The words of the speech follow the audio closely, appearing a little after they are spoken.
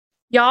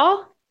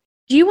Y'all,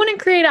 do you want to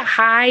create a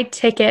high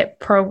ticket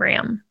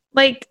program?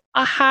 Like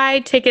a high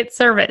ticket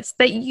service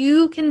that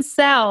you can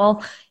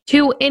sell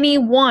to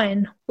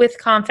anyone with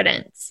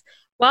confidence?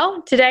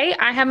 Well, today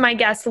I have my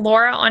guest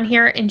Laura on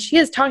here, and she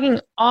is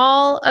talking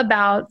all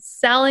about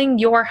selling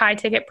your high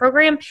ticket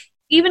program,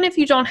 even if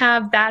you don't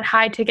have that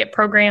high ticket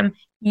program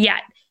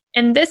yet.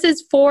 And this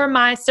is for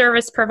my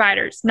service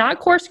providers, not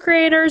course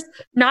creators,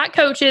 not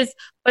coaches,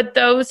 but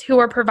those who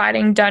are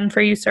providing done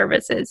for you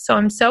services. So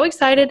I'm so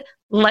excited.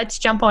 Let's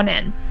jump on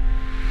in.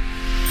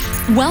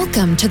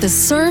 Welcome to the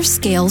Serve,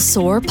 Scale,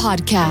 Soar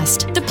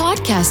podcast, the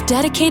podcast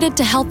dedicated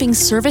to helping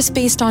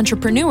service-based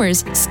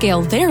entrepreneurs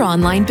scale their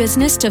online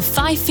business to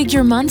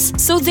 5-figure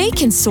months so they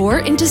can soar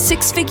into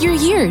 6-figure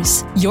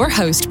years. Your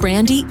host,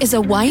 Brandy, is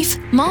a wife,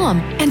 mom,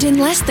 and in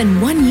less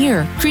than 1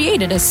 year,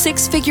 created a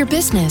 6-figure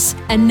business.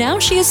 And now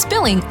she is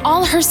spilling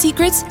all her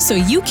secrets so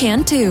you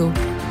can too.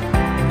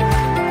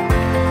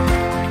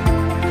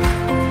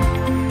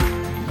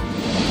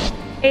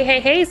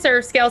 Hey,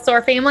 Serve, Scale,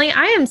 Soar family.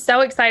 I am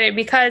so excited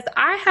because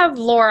I have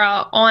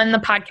Laura on the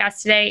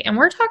podcast today, and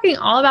we're talking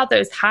all about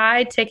those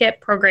high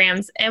ticket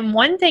programs. And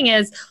one thing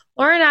is,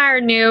 Laura and I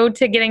are new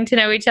to getting to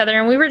know each other,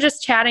 and we were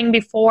just chatting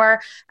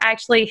before I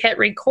actually hit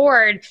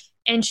record.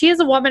 And she is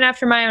a woman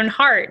after my own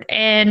heart.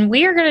 And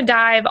we are going to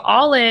dive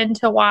all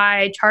into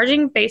why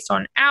charging based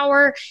on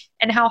hour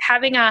and how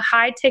having a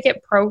high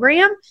ticket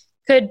program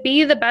could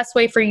be the best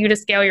way for you to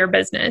scale your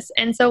business.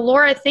 And so,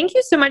 Laura, thank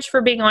you so much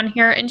for being on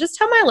here, and just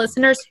tell my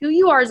listeners who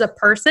you are as a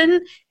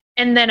person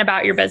and then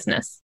about your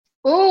business.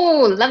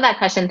 Oh, love that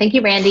question. Thank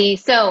you, Brandy.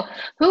 So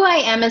who I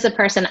am as a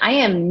person, I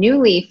am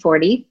newly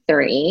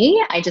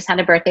 43. I just had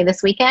a birthday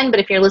this weekend,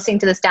 but if you're listening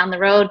to this down the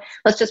road,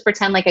 let's just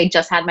pretend like I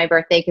just had my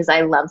birthday because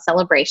I love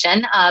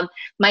celebration.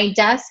 My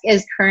desk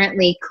is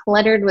currently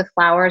cluttered with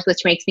flowers,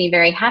 which makes me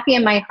very happy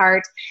in my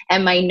heart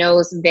and my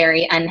nose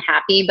very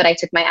unhappy, but I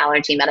took my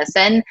allergy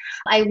medicine.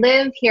 I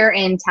live here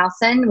in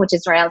Towson, which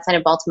is right outside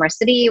of Baltimore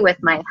City, with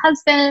my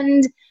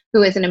husband,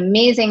 who is an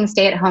amazing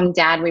stay-at-home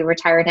dad. We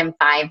retired him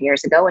 5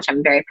 years ago, which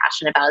I'm very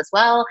passionate about as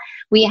well.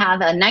 We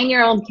have a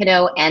 9-year-old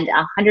kiddo and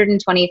a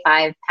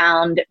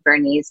 125-pound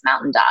Bernese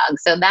mountain dog.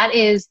 So that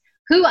is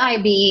who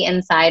I be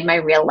inside my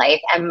real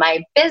life. And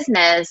my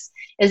business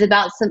is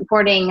about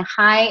supporting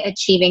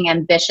high-achieving,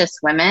 ambitious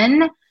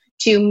women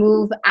to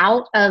move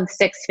out of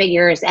 6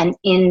 figures and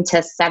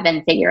into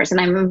 7 figures.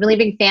 And I'm a really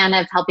big fan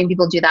of helping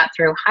people do that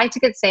through high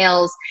ticket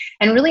sales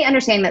and really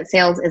understanding that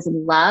sales is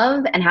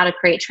love and how to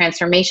create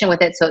transformation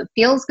with it so it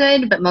feels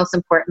good. But most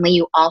importantly,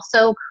 you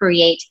also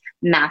create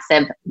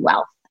massive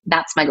wealth.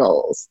 That's my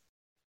goals.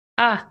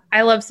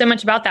 I love so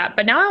much about that.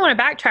 But now I want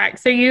to backtrack.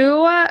 So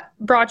you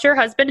brought your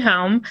husband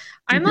home.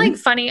 I'm like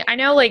funny. I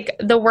know like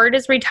the word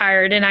is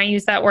retired, and I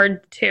use that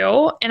word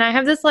too. And I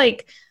have this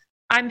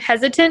I'm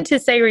hesitant to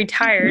say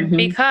retired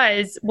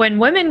because when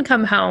women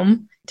come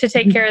home to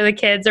take care of the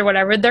kids or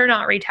whatever, they're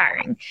not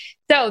retiring.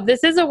 So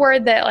this is a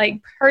word that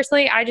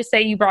personally, I just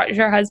say you brought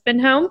your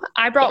husband home.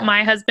 I brought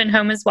my husband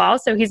home as well.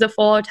 So he's a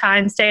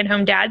full-time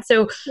stay-at-home dad.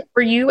 So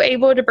were you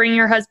able to bring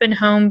your husband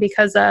home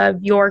because of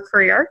your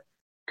career?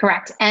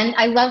 Correct. And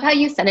I love how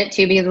you said it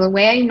too, because the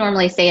way I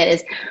normally say it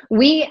is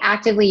we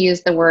actively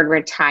use the word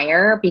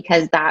retire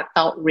because that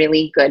felt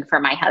really good for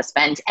my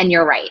husband. And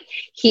you're right.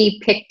 He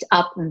picked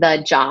up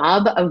the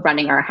job of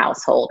running our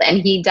household,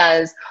 and he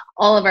does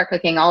all of our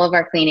cooking, all of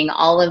our cleaning,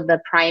 all of the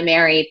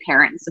primary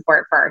parent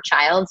support for our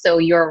child. So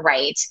you're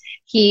right.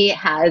 He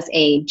has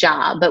a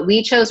job, but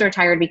we chose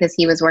retired because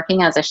he was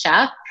working as a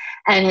chef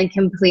and had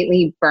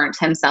completely burnt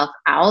himself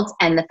out.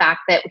 And the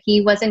fact that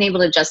he wasn't able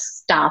to just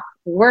stop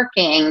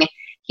working,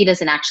 he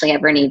doesn't actually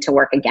ever need to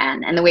work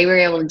again. And the way we were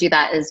able to do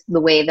that is the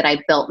way that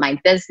I built my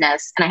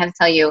business. And I have to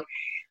tell you,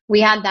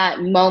 we had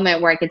that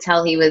moment where I could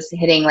tell he was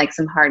hitting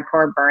some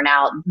hardcore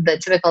burnout, the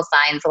typical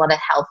signs, a lot of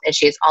health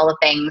issues, all the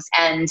things.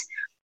 And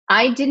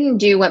I didn't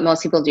do what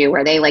most people do,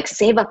 where they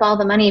save up all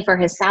the money for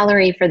his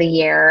salary for the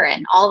year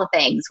and all the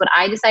things. What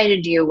I decided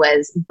to do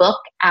was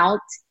book out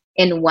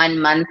in 1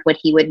 month what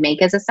he would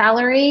make as a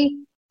salary.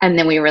 And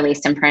then we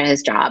released him from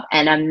his job,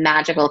 and a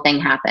magical thing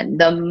happened.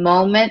 The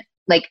moment,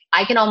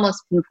 I can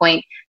almost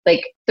pinpoint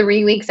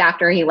 3 weeks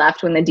after he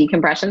left, when the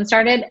decompression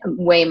started,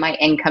 my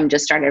income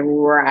just started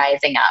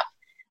rising up.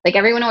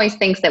 Everyone always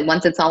thinks that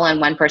once it's all on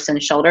one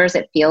person's shoulders,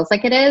 it feels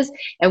like it is.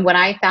 And what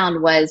I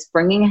found was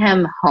bringing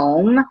him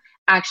home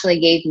actually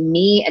gave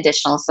me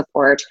additional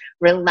support,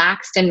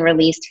 relaxed and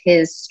released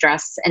his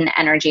stress and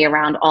energy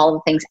around all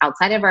the things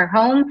outside of our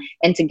home.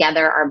 And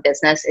together our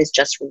business is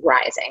just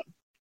rising.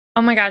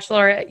 Oh my gosh,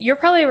 Laura, you're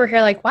probably over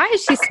here why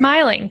is she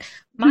smiling?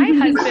 My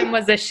husband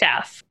was a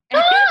chef.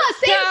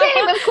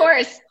 Same, of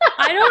course.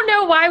 I don't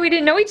know why we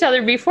didn't know each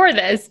other before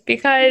this,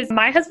 because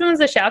my husband was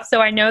a chef. So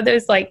I know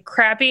those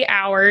crappy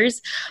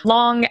hours,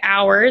 long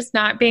hours,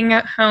 not being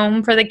at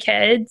home for the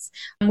kids.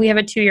 We have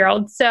a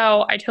 2-year-old.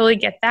 So I totally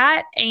get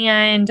that.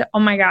 And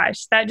oh my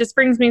gosh, that just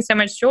brings me so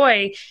much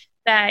joy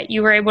that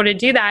you were able to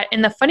do that.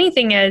 And the funny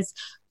thing is,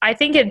 I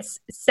think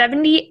it's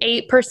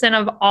 78%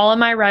 of all of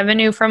my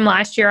revenue from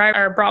last year.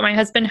 I brought my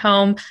husband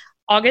home.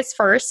 August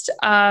 1st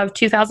of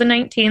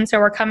 2019. So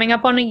we're coming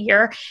up on a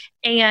year,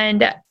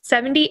 and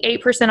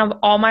 78% of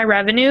all my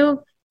revenue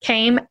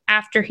came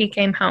after he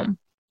came home.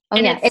 Oh,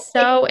 and yeah. it's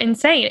so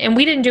insane. And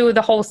we didn't do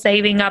the whole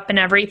saving up and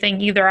everything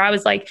either. I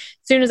was like, as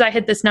soon as I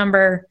hit this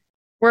number,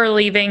 we're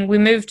leaving. We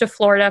moved to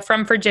Florida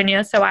from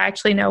Virginia. So I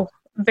actually know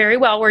very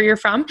well where you're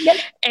from. Yep.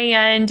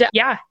 And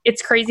yeah,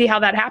 it's crazy how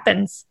that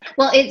happens.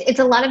 Well, it's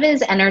a lot of it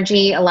is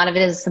energy. A lot of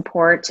it is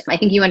support. I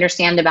think you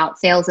understand about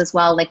sales as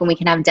well. Like when we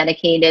can have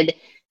dedicated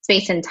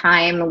space and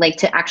time, like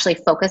to actually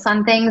focus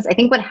on things. I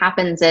think what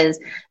happens is,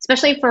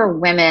 especially for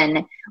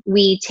women,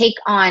 we take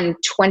on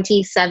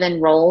 27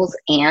 roles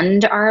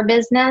and our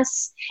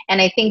business. And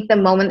I think the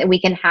moment that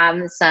we can have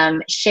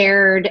some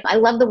shared, I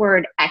love the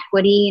word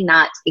equity,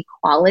 not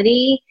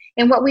equality.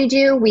 In what we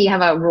do, we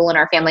have a rule in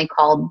our family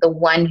called the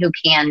one who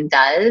can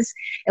does.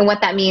 And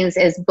what that means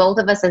is both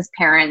of us as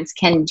parents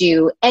can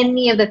do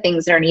any of the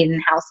things that are needed in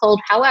the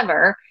household.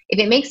 However, if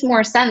it makes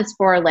more sense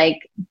for like,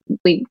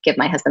 we give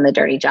my husband the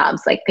dirty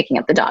jobs, like picking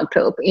up the dog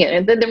poop,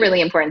 the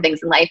really important things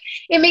in life,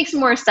 it makes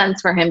more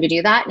sense for him to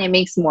do that. And it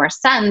makes more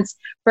sense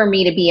for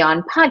me to be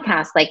on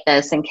podcasts like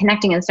this and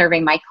connecting and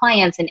serving my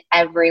clients, and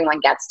everyone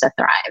gets to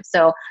thrive.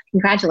 So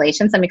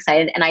congratulations. I'm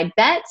excited. And I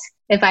bet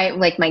if I,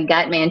 like my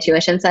gut, my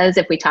intuition says,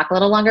 if we talk a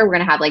little longer, we're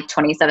going to have like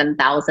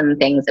 27,000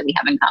 things that we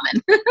have in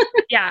common.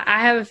 Yeah,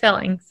 I have a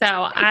feeling.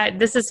 So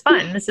this is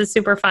fun. This is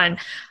super fun.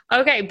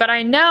 Okay. But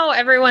I know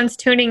everyone's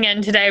tuning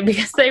in today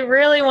because they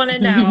really want to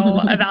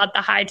know about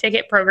the high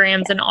ticket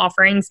programs and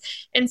offerings.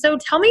 And so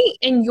tell me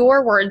in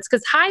your words,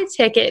 because high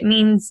ticket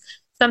means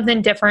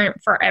something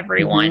different for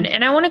everyone.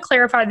 And I want to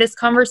clarify, this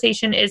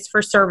conversation is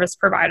for service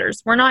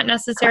providers. We're not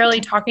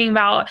necessarily talking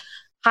about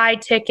high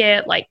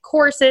ticket like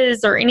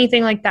courses or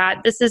anything like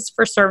that. This is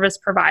for service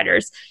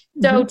providers.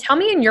 So tell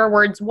me in your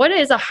words, what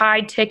is a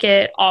high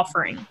ticket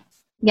offering?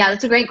 Yeah,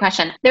 that's a great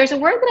question. There's a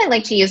word that I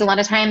like to use a lot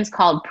of times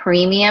called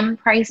premium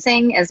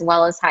pricing as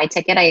well as high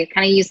ticket. I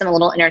kind of use them a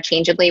little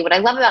interchangeably. What I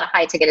love about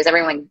high ticket is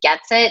everyone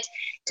gets it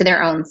to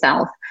their own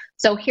self.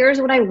 So here's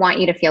what I want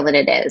you to feel that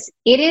it is.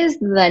 It is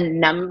the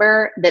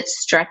number that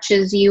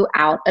stretches you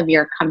out of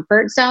your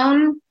comfort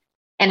zone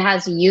and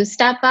has you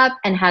step up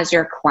and has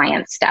your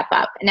client step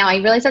up. Now, I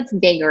realize that's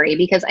vagary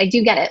because I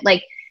do get it.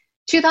 Like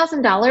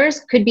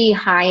 $2,000 could be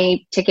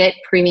high ticket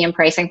premium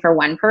pricing for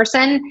one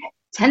person.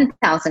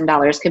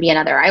 $10,000 could be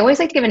another. I always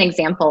like to give an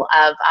example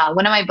of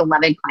one of my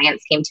beloved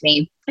clients came to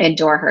me. I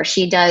adore her.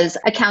 She does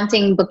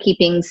accounting,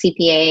 bookkeeping,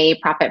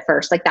 CPA, profit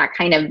first, like that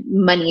kind of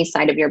money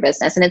side of your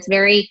business. And it's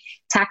very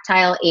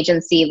tactile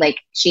agency. Like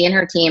she and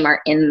her team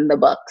are in the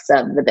books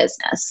of the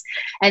business.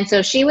 And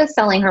so she was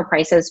selling her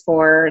prices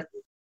for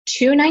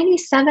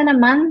 $297 a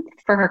month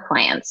for her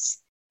clients.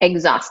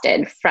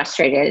 Exhausted,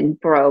 frustrated,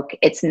 broke.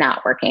 It's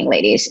not working,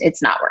 ladies.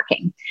 It's not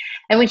working.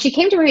 And when she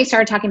came to me, we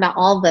started talking about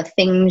all the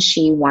things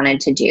she wanted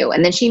to do.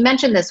 And then she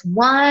mentioned this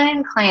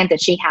one client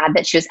that she had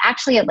that she was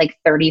actually at like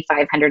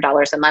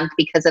 $3,500 a month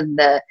because of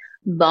the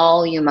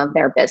volume of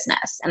their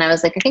business. And I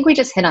was like, I think we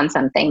just hit on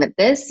something, that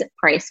this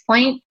price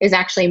point is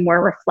actually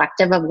more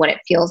reflective of what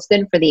it feels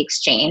good for the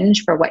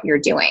exchange for what you're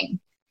doing.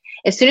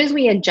 As soon as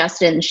we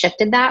adjusted and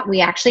shifted that, we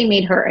actually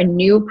made her a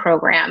new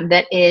program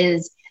that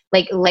is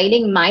like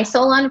lighting my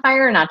soul on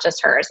fire, not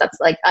just hers. That's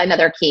like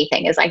another key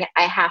thing is like,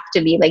 I have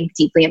to be like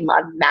deeply in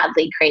love,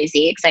 madly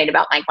crazy, excited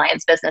about my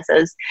clients'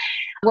 businesses.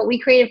 What we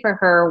created for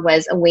her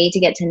was a way to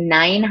get to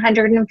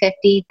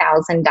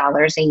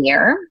 $950,000 a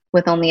year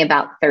with only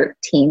about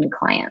 13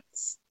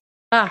 clients.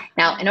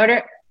 Now, in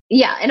order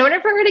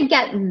for her to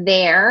get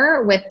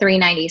there with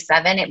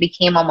 $397, it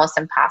became almost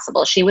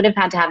impossible. She would have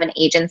had to have an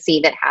agency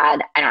that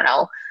had, I don't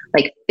know,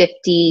 like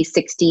 50,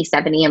 60,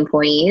 70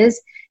 employees.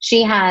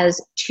 She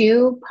has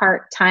 2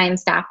 part-time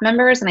staff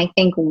members and I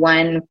think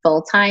 1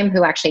 full-time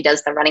who actually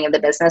does the running of the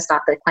business,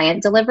 not the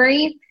client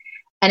delivery.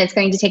 And it's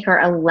going to take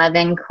her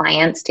 11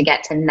 clients to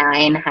get to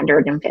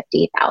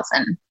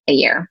 $950,000 a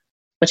year,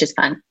 which is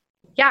fun.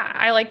 Yeah,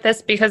 I like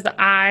this because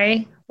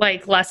I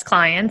like less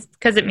clients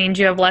because it means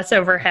you have less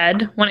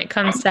overhead when it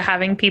comes to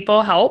having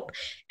people help.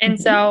 And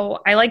so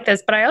I like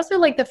this, but I also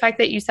like the fact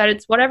that you said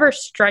it's whatever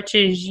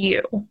stretches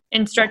you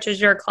and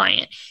stretches your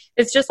client.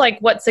 It's just like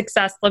what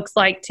success looks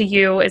like to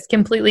you is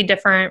completely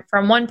different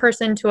from one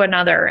person to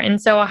another.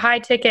 And so a high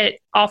ticket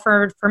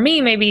offer for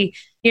me, maybe,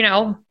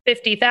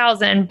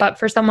 50,000, but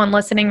for someone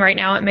listening right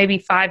now, it may be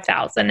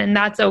 5,000 and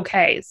that's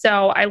okay.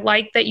 So I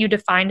like that you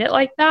defined it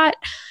like that.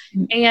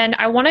 And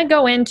I want to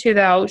go into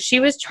though, she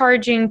was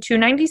charging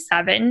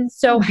 $297.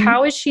 So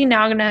how is she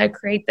now going to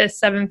create this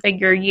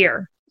 7-figure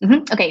year?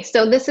 Okay,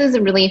 so this is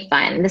really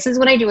fun. This is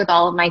what I do with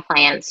all of my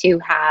clients who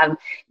have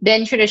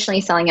been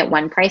traditionally selling at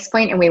one price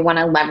point and we want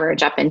to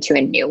leverage up into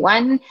a new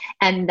one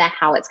and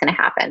how it's going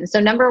to happen. So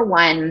number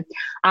one,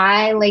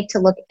 I like to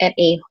look at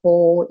a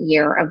whole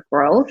year of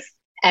growth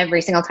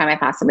every single time I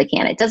possibly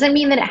can. It doesn't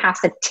mean that it has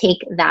to take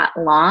that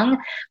long,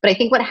 but I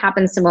think what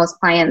happens to most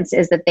clients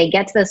is that they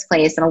get to this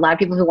place, and a lot of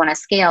people who want to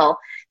scale,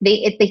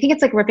 they think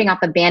it's like ripping off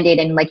a Band-Aid,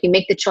 and like you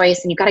make the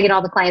choice and you got to get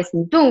all the clients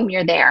and boom,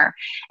 you're there.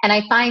 And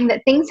I find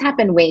that things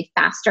happen way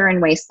faster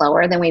and way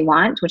slower than we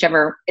want.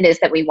 Whichever it is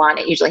that we want,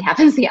 it usually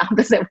happens the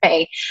opposite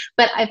way.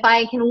 But if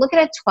I can look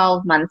at a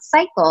 12-month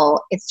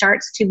cycle, it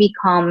starts to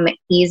become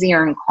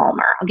easier and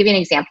calmer. I'll give you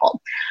an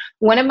example.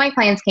 One of my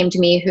clients came to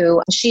me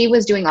who she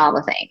was doing all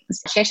the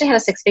things. She actually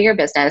had a 6-figure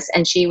business,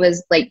 and she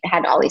was like,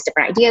 had all these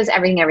different ideas,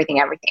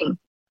 everything.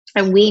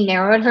 And we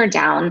narrowed her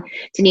down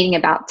to needing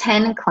about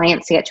 10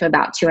 clients to get to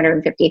about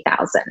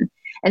 250,000.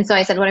 And so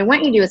I said, what I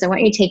want you to do is I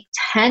want you to take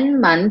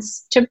 10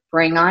 months to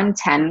bring on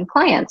 10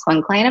 clients,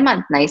 1 client a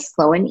month, nice,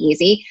 slow and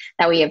easy.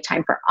 That way you have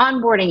time for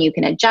onboarding, you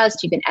can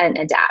adjust, you can edit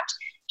and adapt.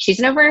 She's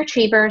an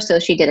overachiever, so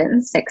she did it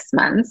in 6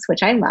 months,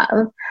 which I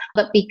love.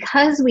 But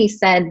because we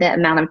said the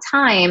amount of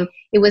time,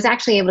 it was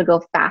actually able to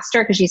go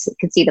faster because she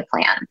could see the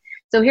plan.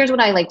 So here's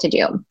what I like to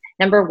do.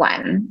 Number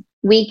 1,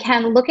 we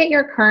can look at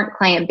your current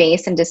client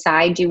base and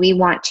decide, do we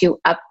want to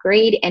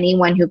upgrade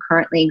anyone who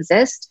currently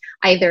exists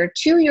either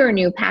to your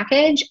new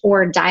package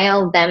or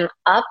dial them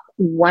up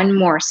one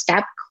more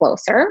step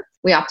closer?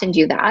 We often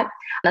do that.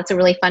 That's a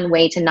really fun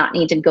way to not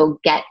need to go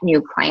get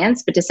new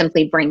clients, but to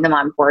simply bring them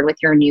on board with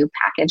your new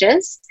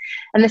packages.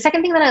 And the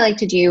second thing that I like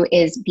to do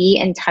is be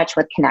in touch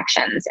with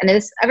connections.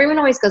 And everyone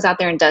always goes out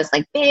there and does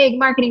like big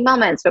marketing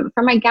moments. But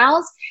for my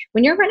gals,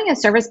 when you're running a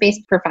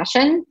service-based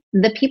profession,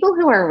 the people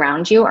who are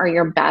around you are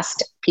your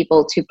best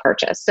people to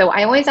purchase. So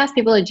I always ask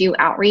people to do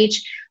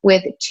outreach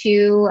with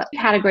 2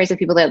 categories of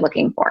people they're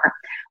looking for.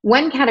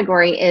 One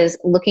category is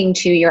looking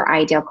to your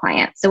ideal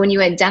client. So when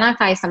you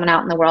identify someone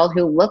out in the world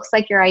who looks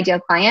like your ideal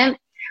client,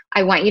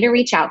 I want you to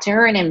reach out to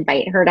her and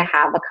invite her to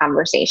have a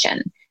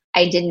conversation.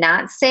 I did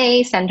not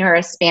say send her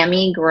a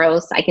spammy,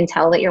 gross, I can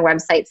tell that your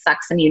website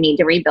sucks and you need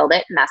to rebuild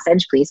it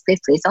message. Please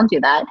don't do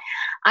that.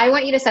 I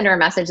want you to send her a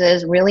message that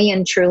is really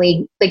and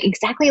truly like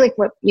exactly like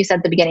what you said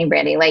at the beginning,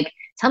 Brandy. Like,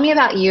 tell me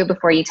about you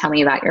before you tell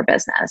me about your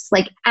business.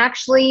 Like,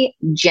 actually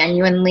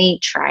genuinely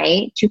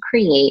try to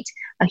create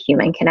a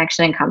human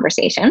connection and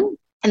conversation,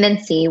 and then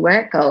see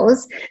where it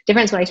goes.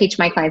 Difference what I teach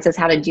my clients is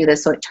how to do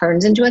this so it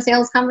turns into a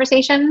sales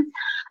conversation.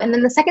 And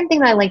then the second thing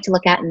that I like to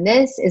look at, and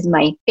this is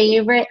my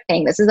favorite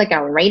thing, this is like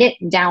a write it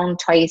down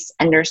twice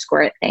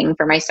underscore it thing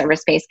for my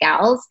service-based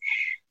gals.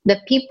 The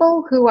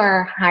people who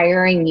are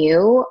hiring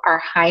you are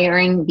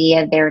hiring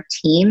via their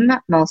team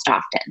most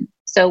often.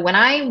 So when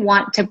I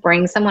want to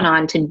bring someone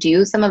on to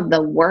do some of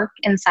the work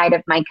inside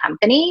of my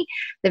company,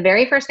 the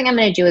very first thing I'm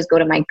going to do is go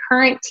to my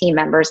current team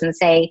members and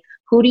say,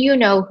 who do you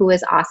know who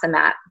is awesome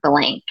at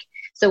blank?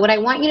 So what I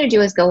want you to do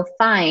is go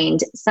find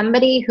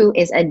somebody who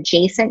is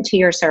adjacent to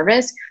your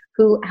service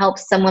who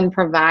helps someone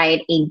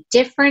provide a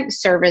different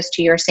service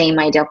to your same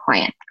ideal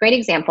client. Great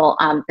example.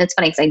 It's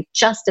funny because I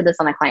just did this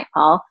on a client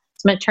call.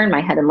 So I'm going to turn my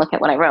head and look at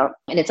what I wrote,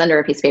 and it's under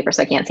a piece of paper,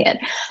 so I can't see it.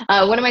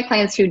 One of my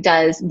clients who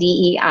does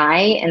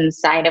DEI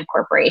inside of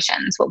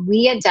corporations, what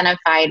we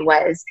identified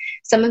was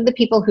some of the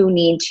people who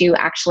need to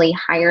actually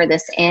hire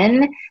this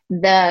in.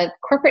 The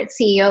corporate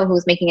CEO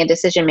who's making a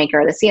decision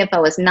maker, the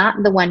CFO, is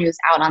not the one who's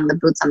out on the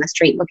boots on the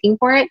street looking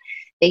for it.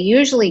 They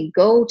usually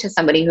go to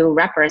somebody who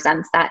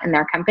represents that in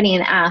their company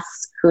and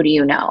asks, who do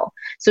you know?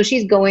 So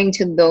she's going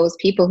to those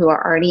people who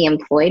are already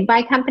employed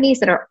by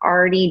companies that are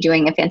already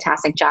doing a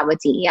fantastic job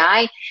with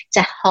DEI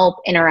to help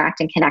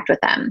interact and connect with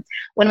them.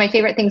 One of my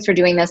favorite things for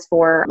doing this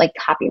for like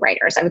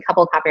copywriters, I have a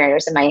couple of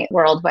copywriters in my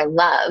world who I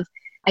love.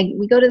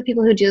 We go to the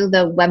people who do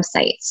the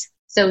websites.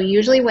 So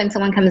usually when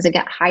someone comes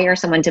to hire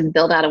someone to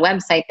build out a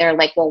website, they're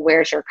like, well,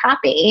 where's your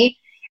copy?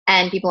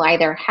 And people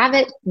either have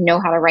it, know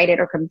how to write it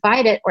or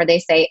provide it, or they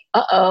say,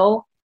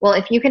 uh-oh, well,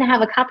 if you can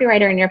have a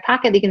copywriter in your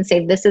pocket, you can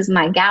say, this is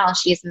my gal,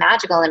 she's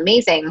magical and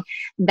amazing.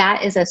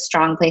 That is a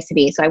strong place to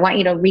be. So I want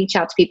you to reach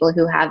out to people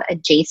who have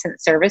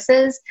adjacent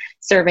services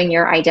serving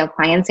your ideal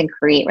clients and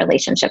create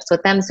relationships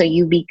with them so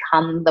you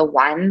become the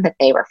one that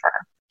they refer.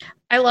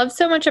 I love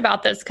so much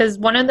about this because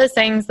one of the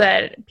things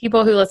that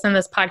people who listen to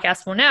this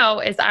podcast will know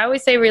is I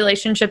always say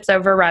relationships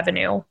over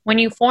revenue. When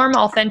you form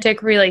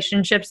authentic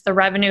relationships, the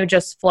revenue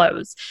just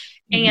flows.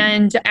 Mm-hmm.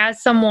 And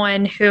as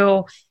someone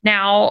who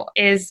now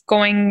is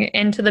going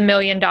into the $1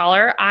 million,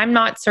 I'm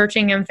not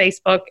searching in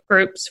Facebook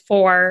groups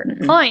for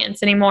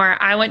clients anymore.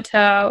 I went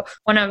to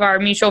one of our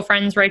mutual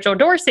friends, Rachel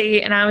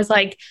Dorsey, and I was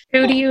like,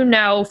 who do you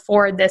know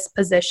for this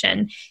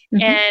position?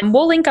 Mm-hmm. And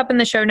we'll link up in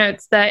the show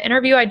notes. The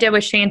interview I did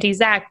with Shanti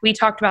Zach, we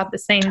talked about the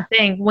same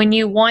thing. When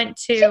you want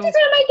to... Shanti's one of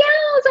my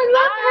gals. I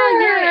love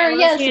her. Yeah,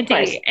 I love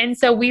Shanti. And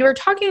so we were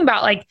talking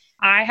about like,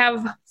 I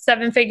have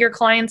 7-figure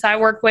clients I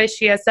work with.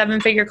 She has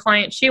 7-figure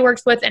clients she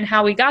works with, and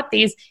how we got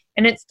these.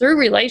 And it's through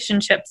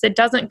relationships. It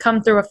doesn't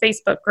come through a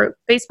Facebook group.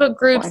 Facebook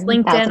groups,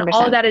 1,000%. LinkedIn,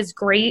 all of that is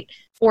great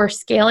for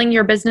scaling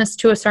your business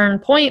to a certain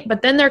point.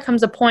 But then there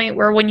comes a point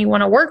where when you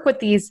want to work with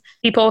these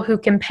people who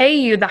can pay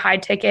you the high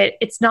ticket,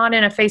 it's not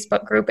in a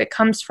Facebook group. It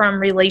comes from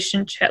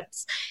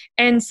relationships.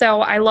 And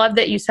so I love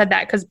that you said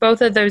that because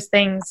both of those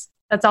things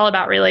That's all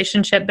about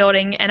relationship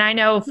building. And I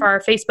know for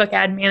our Facebook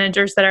ad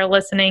managers that are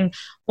listening,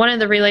 one of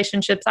the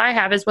relationships I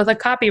have is with a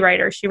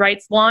copywriter. She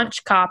writes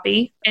launch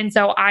copy. And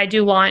so I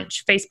do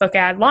launch Facebook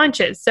ad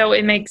launches. So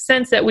it makes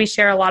sense that we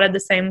share a lot of the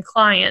same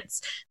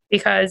clients,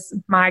 because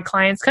my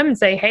clients come and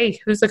say, hey,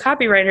 who's the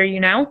copywriter, you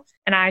know?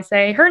 And I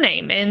say her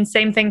name, and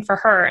same thing for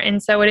her.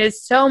 And so it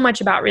is so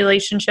much about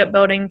relationship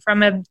building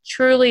from a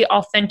truly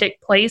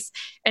authentic place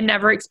and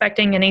never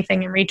expecting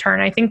anything in return.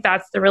 I think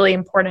that's the really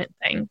important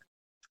thing.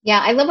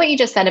 Yeah, I love what you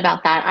just said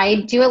about that.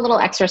 I do a little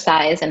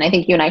exercise, and I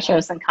think you and I share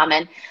this in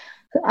common.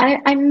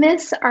 I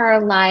miss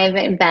our live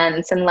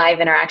events and live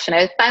interaction.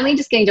 I was finally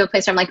just getting to a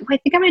place where I'm like, I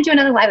think I'm going to do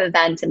another live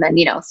event, and then,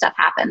 stuff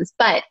happens.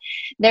 But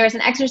there's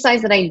an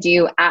exercise that I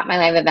do at my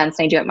live events,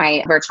 and I do at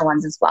my virtual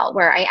ones as well,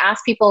 where I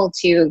ask people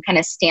to kind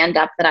of stand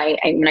up that I'm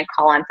going to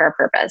call on for a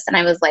purpose. And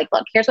I was like,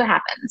 look, here's what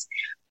happens.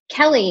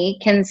 Kelly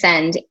can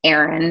send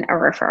Aaron a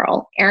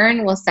referral.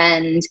 Aaron will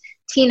send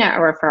Tina a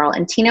referral,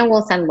 and Tina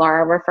will send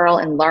Laura a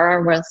referral, and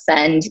Laura will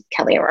send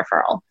Kelly a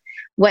referral.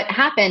 What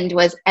happened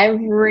was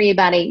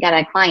everybody got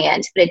a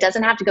client, but it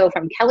doesn't have to go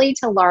from Kelly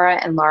to Laura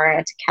and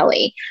Laura to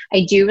Kelly.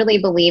 I do really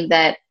believe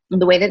that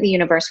the way that the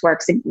universe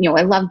works,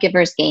 I love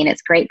givers gain.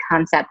 It's a great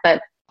concept,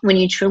 but when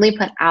you truly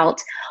put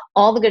out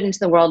all the good into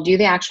the world, do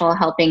the actual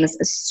helpings,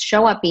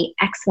 show up, be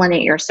excellent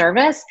at your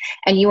service,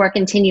 and you are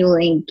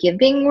continually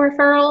giving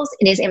referrals,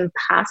 it is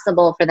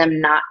impossible for them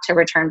not to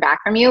return back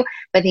from you,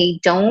 but they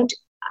don't.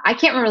 I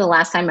can't remember the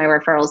last time my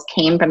referrals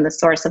came from the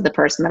source of the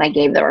person that I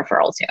gave the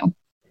referral to.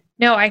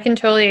 No, I can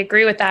totally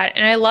agree with that.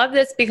 And I love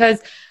this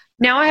because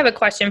now I have a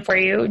question for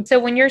you. So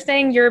when you're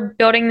saying you're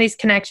building these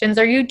connections,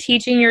 are you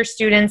teaching your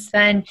students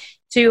then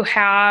to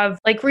have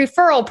like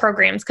referral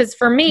programs? Because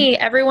for me,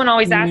 everyone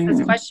always asks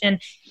this question,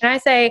 and I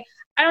say,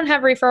 I don't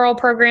have referral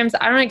programs.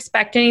 I don't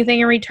expect anything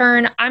in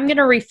return. I'm going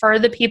to refer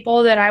the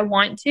people that I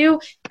want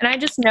to, and I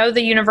just know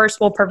the universe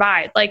will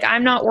provide. Like,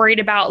 I'm not worried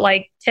about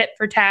like tit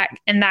for tat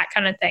and that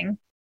kind of thing.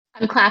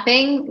 I'm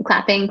clapping,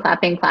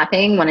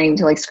 wanting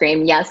to like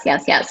scream, yes,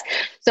 yes, yes.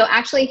 So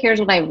actually,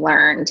 here's what I've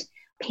learned.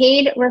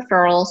 Paid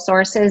referral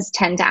sources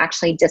tend to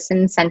actually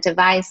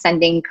disincentivize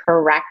sending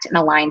correct and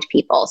aligned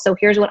people. So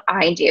here's what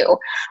I do.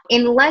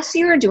 Unless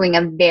you're doing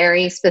a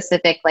very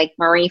specific, like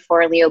Marie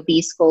Forleo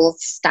B-School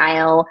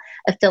style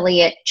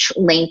affiliate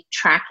link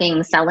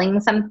tracking,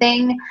 selling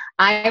something,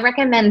 I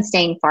recommend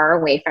staying far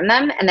away from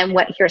them. And then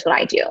here's what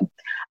I do.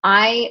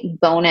 I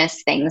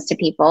bonus things to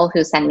people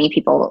who send me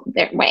people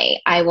their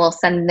way. I will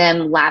send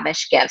them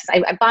lavish gifts.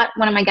 I bought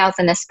one of my gals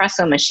an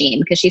espresso machine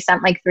because she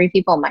sent like 3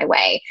 people my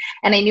way.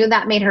 And I knew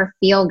that made her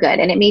feel good,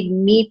 and it made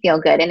me feel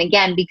good. And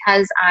again,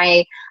 because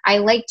I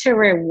like to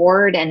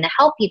reward and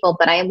help people,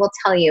 but I will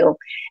tell you,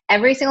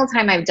 every single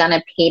time I've done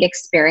a paid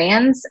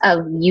experience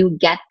of you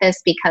get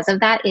this because of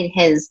that, it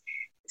has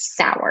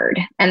soured.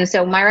 And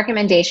so my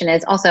recommendation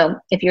is also,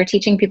 if you're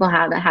teaching people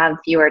how to have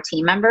fewer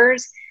team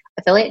members,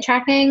 affiliate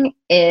tracking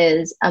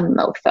is a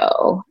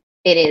mofo.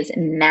 It is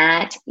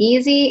not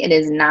easy. It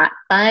is not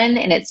fun,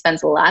 and it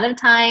spends a lot of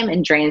time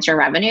and drains your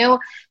revenue.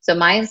 So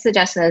my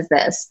suggestion is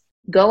this: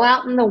 go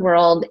out in the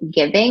world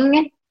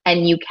giving,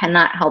 and you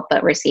cannot help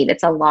but receive.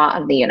 It's a law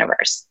of the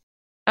universe.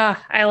 Oh,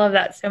 I love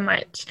that so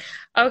much.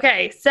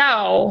 Okay,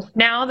 so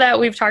now that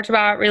we've talked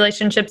about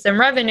relationships and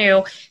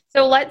revenue,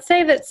 so let's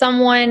say that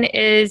someone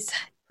is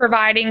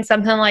providing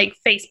something like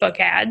Facebook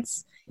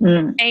ads.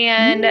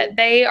 And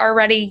they are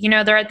ready,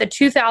 they're at the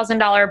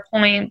 $2,000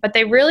 point, but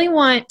they really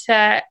want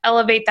to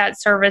elevate that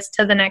service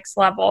to the next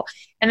level.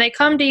 And they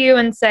come to you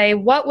and say,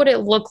 what would it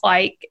look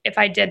like if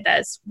I did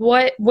this?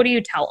 What do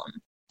you tell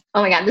them?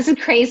 Oh my God, this is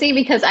crazy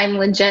because I'm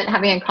legit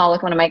having a call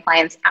with one of my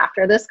clients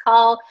after this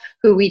call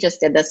who we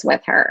just did this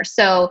with her.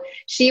 So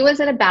she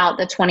was at about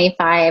the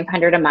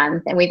 $2,500 a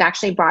month, and we've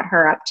actually brought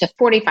her up to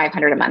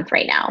 $4,500 a month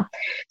right now.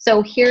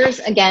 So here's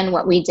again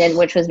what we did,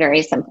 which was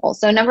very simple.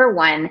 So number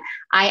one,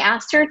 I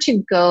asked her to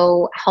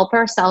go help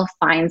herself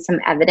find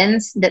some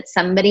evidence that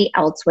somebody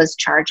else was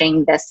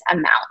charging this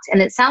amount. And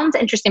it sounds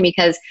interesting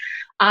because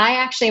I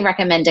actually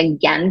recommend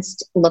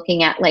against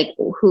looking at like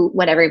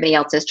what everybody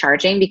else is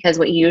charging, because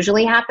what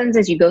usually happens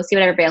is you go see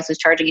what everybody else is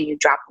charging and you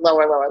drop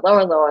lower.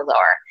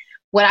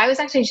 What I was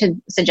actually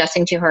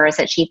suggesting to her is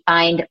that she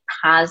find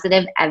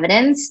positive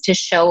evidence to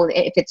show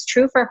that if it's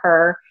true for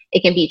her,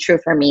 it can be true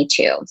for me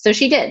too. So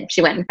she did.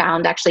 She went and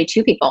found actually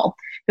 2 people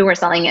who were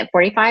selling at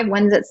 $45,000,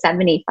 one's at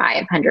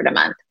 $7,500 a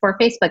month for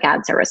Facebook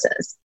ad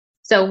services.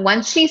 So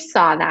once she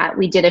saw that,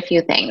 we did a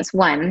few things.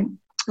 One,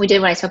 we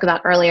did what I spoke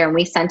about earlier, and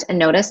we sent a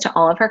notice to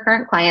all of her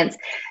current clients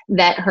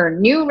that her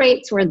new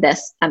rates were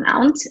this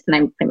amount, and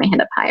I'm putting my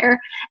hand up higher,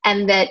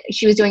 and that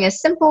she was doing a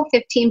simple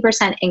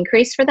 15%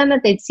 increase for them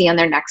that they'd see on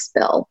their next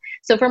bill.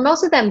 So for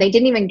most of them, they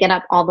didn't even get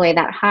up all the way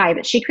that high,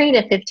 but she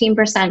created a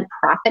 15%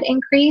 profit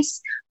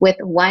increase with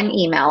one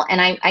email.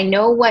 And I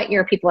know what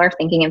your people are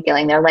thinking and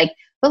feeling. They're like,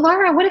 but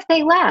Laura, what if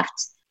they left?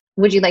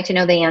 Would you like to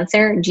know the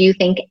answer? Do you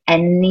think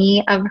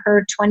any of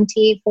her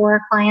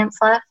 24 clients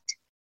left?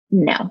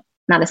 No.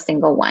 Not a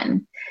single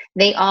one.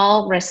 They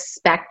all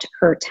respect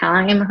her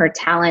time, her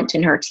talent,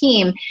 and her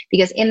team,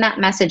 because in that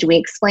message, we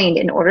explained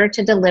in order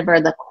to deliver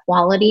the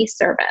quality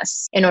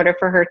service, in order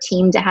for her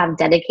team to have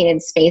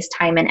dedicated space,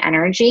 time, and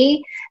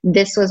energy,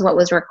 this was what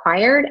was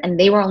required. And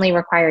they were only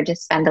required to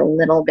spend a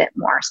little bit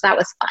more. So that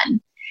was fun.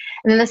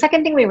 And then the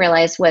second thing we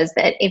realized was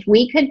that if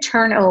we could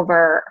turn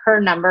over,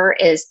 her number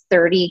is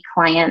 30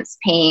 clients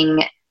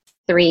paying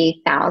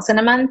 $3,000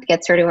 a month,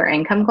 gets her to her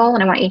income goal.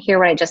 And I want you to hear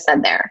what I just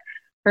said there.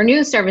 Her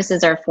new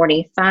services are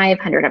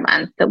 $4,500 a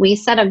month, but we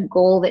set a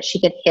goal that she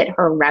could hit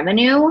her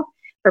revenue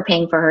for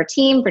paying for her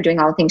team, for doing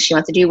all the things she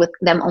wants to do, with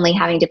them only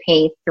having to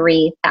pay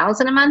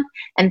 $3,000 a month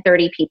and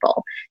 30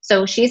 people.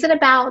 So she's at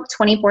about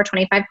 24,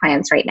 25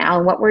 clients right now.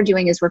 And what we're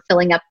doing is we're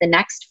filling up the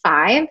next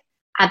 5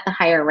 at the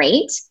higher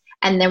rate.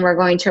 And then we're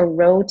going to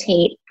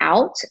rotate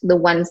out the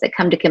ones that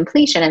come to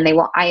completion, and they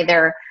will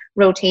either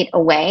rotate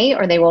away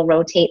or they will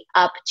rotate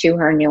up to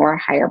her newer,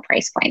 higher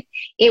price point.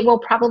 It will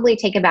probably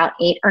take about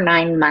 8 or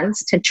 9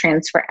 months to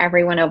transfer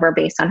everyone over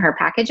based on her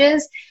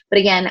packages. But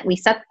again, we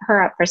set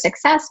her up for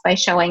success by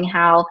showing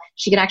how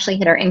she could actually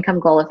hit her income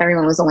goal if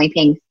everyone was only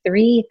paying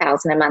 $3,000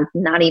 a month,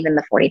 not even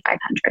the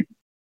 $4,500.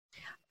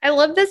 I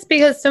love this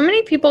because so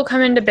many people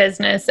come into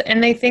business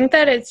and they think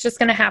that it's just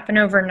going to happen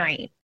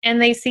overnight. And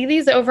they see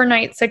these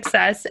overnight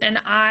success, and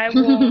I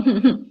will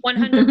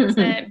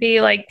 100%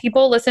 be like,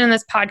 people listen to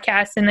this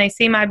podcast and they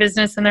see my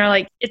business and they're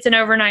like, it's an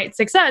overnight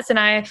success. And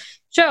I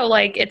show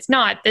like, it's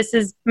not. This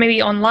is maybe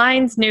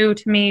online's new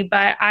to me,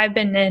 but I've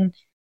been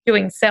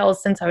doing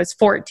sales since I was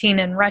 14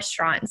 in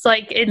restaurants.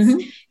 Like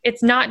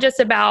it's not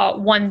just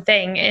about one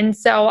thing. And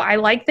so I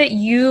like that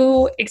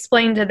you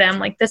explain to them,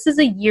 like, this is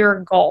a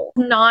year goal,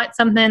 not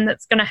something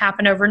that's going to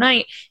happen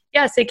overnight.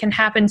 Yes, it can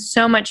happen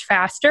so much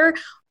faster.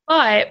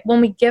 But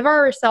when we give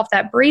ourselves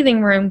that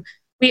breathing room,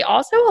 we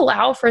also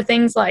allow for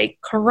things like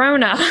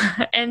Corona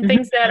and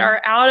things that are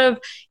out of,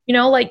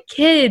 like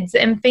kids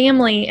and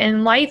family,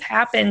 and life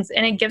happens,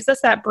 and it gives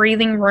us that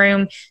breathing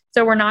room.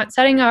 So we're not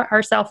setting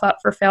ourselves up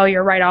for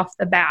failure right off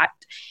the bat.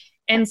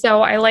 And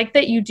so I like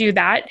that you do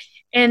that.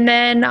 And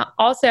then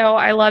also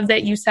I love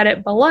that you set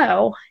it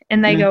below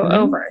and they go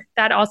over.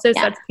 That also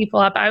sets people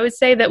up. I would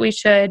say that we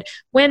should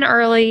win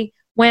early,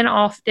 win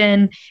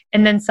often,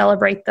 and then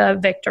celebrate the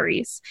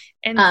victories.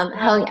 And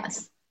hell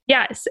yes.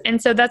 Yes.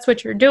 And so that's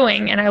what you're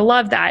doing. And I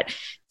love that.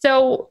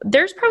 So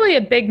there's probably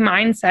a big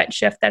mindset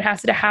shift that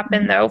has to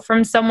happen though,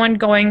 from someone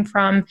going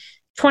from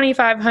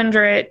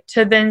 2,500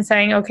 to then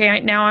saying, okay,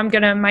 now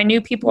my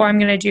new people, I'm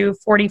going to do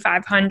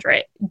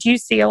 4,500. Do you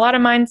see a lot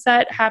of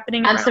mindset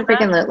happening?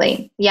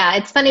 Absolutely. Yeah.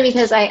 It's funny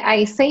because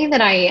I say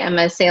that I am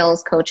a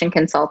sales coach and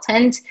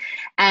consultant,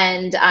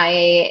 and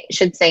I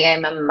should say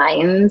I'm a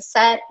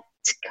mindset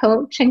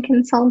coach and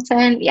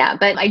consultant. Yeah.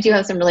 But I do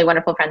have some really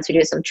wonderful friends who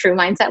do some true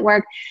mindset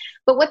work.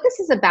 But what this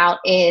is about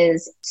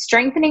is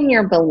strengthening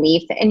your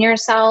belief in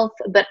yourself,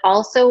 but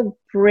also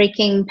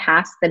breaking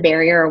past the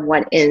barrier of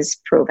what is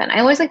proven. I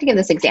always like to give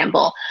this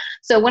example.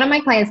 So one of my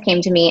clients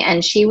came to me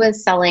and she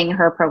was selling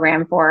her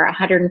program for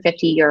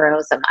 150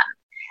 euros a month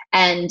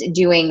and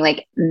doing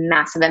like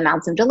massive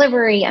amounts of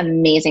delivery,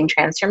 amazing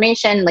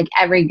transformation, like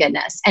every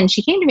goodness. And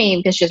she came to me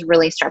because she's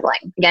really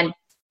struggling. Again,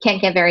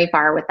 can't get very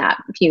far with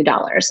that few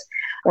dollars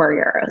or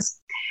euros.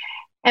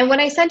 And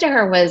what I said to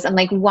her was, I'm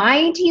like,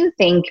 why do you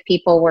think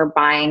people were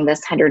buying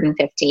this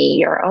 150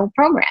 euro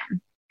program?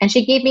 And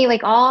she gave me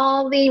like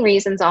all the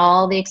reasons,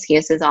 all the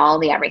excuses, all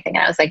the everything.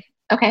 And I was like,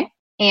 okay.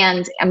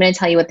 And I'm going to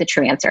tell you what the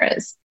true answer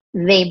is.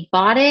 They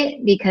bought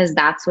it because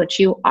that's what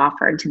you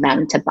offered to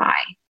them to buy.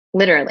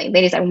 Literally.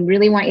 Ladies, I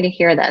really want you to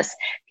hear this.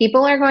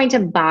 People are going to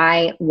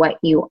buy what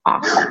you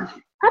offer.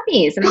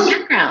 Puppies in the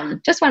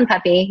background. Just one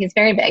puppy. He's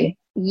very big.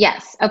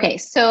 Yes. Okay.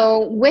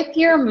 So with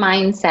your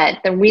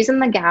mindset, the reason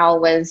the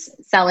gal was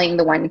selling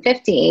the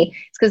 150 is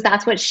because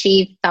that's what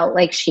she felt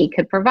like she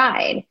could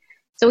provide.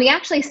 So we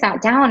actually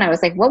sat down. I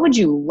was like, what would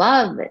you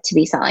love to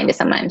be selling to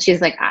someone? She's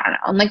like, I don't know.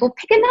 I'm like, well,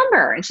 pick a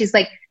number. And she's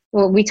like,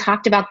 well, we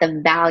talked about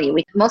the value.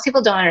 Most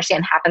people don't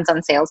understand happens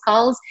on sales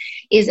calls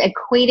is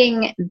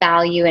equating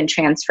value and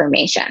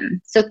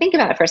transformation. So think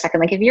about it for a second.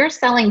 Like if you're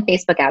selling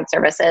Facebook ad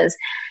services,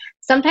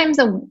 sometimes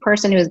the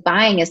person who's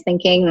buying is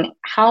thinking,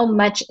 how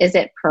much is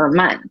it per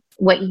month?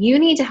 What you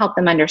need to help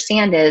them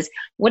understand is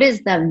what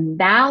is the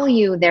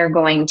value they're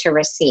going to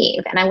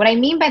receive? And what I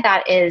mean by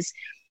that is,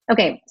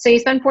 okay, so you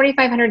spend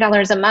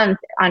 $4,500 a month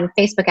on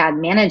Facebook ad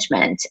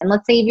management. And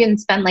let's say you even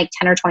spend like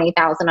 $10,000 or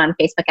 $20,000 on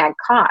Facebook ad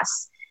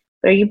costs.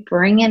 But are you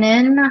bringing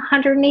in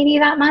 $180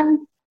 that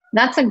month?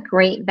 That's a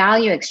great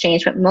value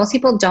exchange, but most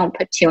people don't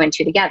put 2 and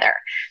 2 together.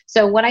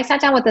 So what I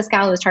sat down with this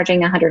gal who was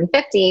charging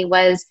 $150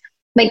 was,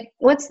 like,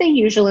 what's the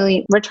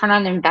usually return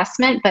on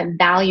investment, but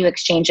value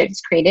exchange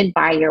that's created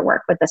by your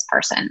work with this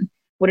person?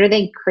 What are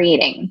they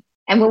creating?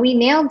 And what we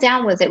nailed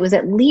down was it was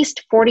at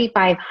least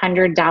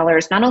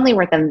 $4,500, not only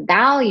worth of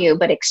value,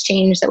 but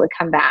exchange that would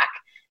come back.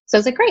 So I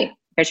was like, great,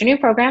 here's your new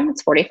program.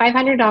 It's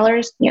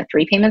 $4,500,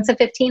 3 payments of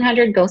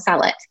 $1,500, go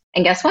sell it.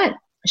 And guess what?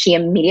 She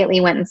immediately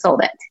went and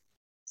sold it.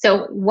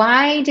 So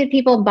why did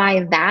people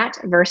buy that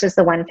versus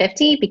the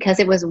 150? Because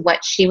it was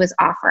what she was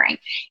offering.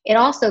 It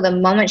also, the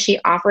moment she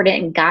offered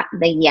it and got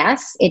the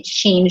yes, it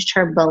changed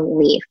her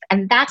belief.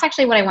 And that's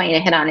actually what I want you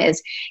to hit on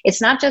is it's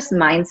not just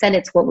mindset,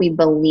 it's what we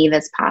believe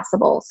is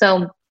possible.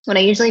 So what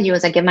I usually do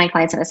is I give my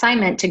clients an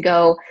assignment to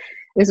go,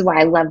 this is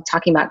why I love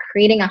talking about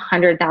creating a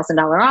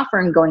 $100,000 offer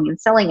and going and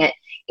selling it.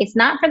 It's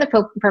not for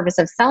the purpose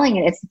of selling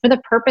it. It's for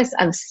the purpose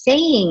of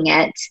saying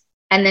it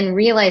and then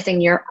realizing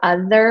your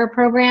other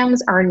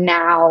programs are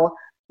now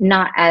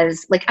not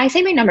as, like, I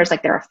say my numbers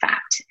like they're a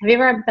fact. Have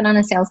you ever been on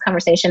a sales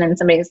conversation and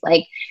somebody's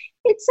like,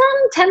 it's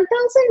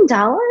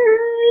 $10,000?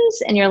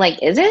 And you're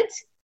like, is it?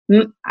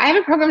 I have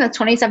a program that's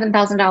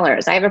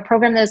 $27,000. I have a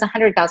program that is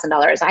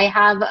 $100,000. I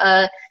have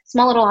a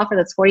small little offer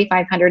that's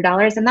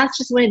 $4,500. And that's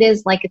just what it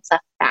is. Like, it's a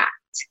fact.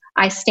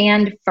 I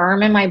stand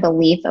firm in my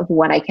belief of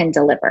what I can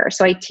deliver.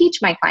 So I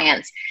teach my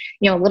clients,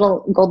 a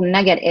little golden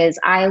nugget is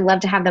I love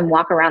to have them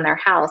walk around their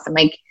house. I'm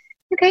like,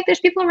 okay, if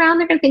there's people around,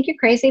 they're going to think you're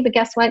crazy, but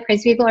guess what?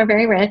 Crazy people are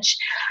very rich.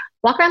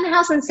 Walk around the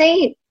house and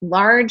say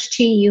large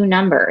to you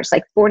numbers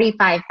like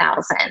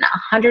 45,000,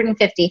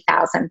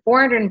 150,000,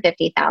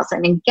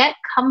 450,000, and get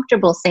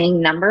comfortable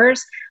saying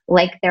numbers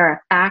like they're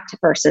a fact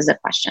versus a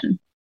question.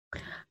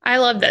 I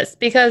love this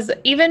because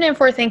even if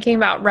we're thinking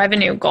about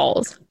revenue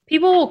goals,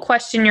 people will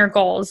question your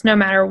goals no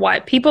matter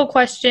what. People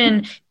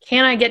question,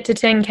 can I get to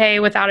 10K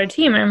without a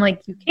team? And I'm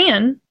like, you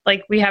can.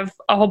 Like, we have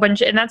a whole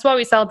bunch, and that's why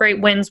we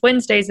celebrate Wins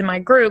Wednesdays in my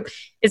group,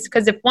 is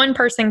because if one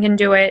person can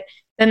do it,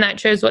 then that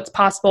shows what's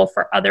possible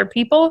for other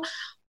people.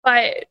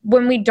 But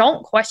when we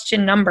don't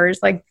question numbers,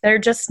 like, they're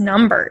just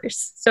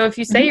numbers. So if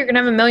you say you're going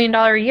to have $1 million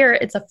a year,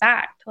 it's a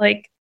fact.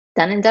 Like,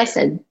 done and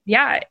dusted.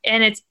 Yeah.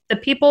 And it's the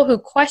people who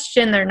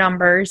question their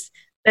numbers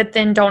that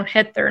then don't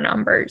hit their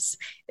numbers,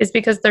 is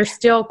because they're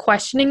still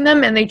questioning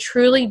them and they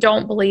truly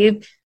don't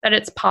believe that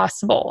it's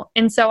possible.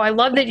 And so I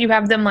love that you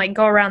have them like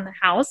go around the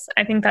house.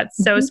 I think that's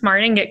so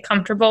smart, and get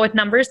comfortable with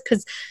numbers,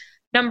 because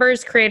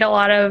numbers create a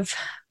lot of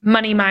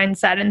money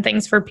mindset and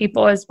things for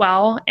people as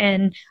well.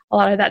 And a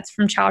lot of that's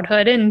from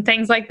childhood and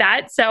things like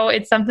that. So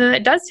it's something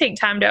that does take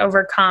time to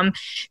overcome.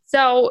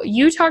 So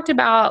you talked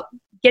about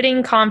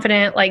getting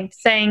confident, like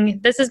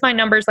saying, this is my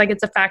numbers, like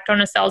it's a fact on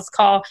a sales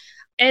call.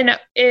 And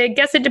I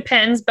guess it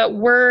depends, but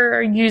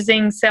we're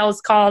using sales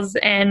calls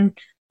and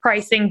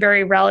pricing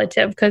very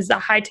relative, because the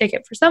high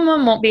ticket for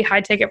someone won't be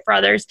high ticket for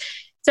others.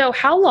 So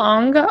how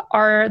long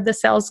are the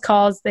sales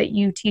calls that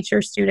you teach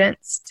your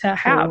students to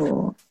have?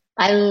 Ooh,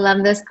 I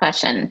love this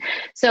question.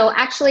 So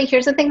actually,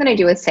 here's the thing that I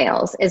do with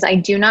sales is I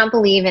do not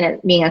believe in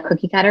it being a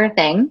cookie cutter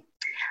thing.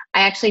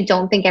 I actually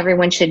don't think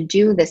everyone should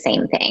do the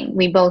same thing.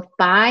 We both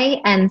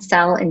buy and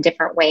sell in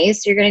different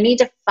ways. So you're going to need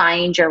to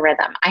find your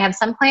rhythm. I have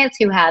some clients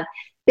who have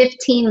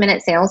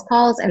 15-minute sales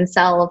calls and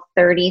sell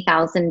 $30,000,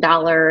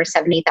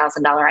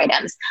 $70,000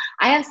 items.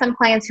 I have some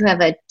clients who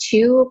have a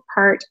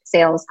 2-part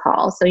sales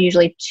call. So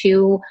usually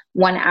 2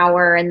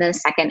 1-hour and the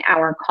second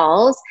hour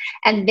calls,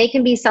 and they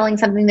can be selling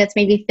something that's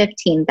maybe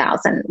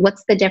 $15,000.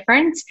 What's the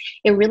difference?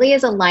 It really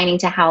is aligning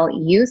to how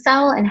you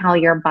sell and how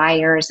your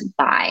buyers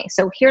buy.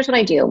 So here's what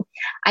I do.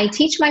 I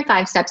teach my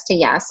 5 steps to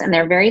yes, and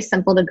they're very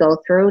simple to go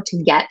through to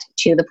get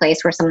to the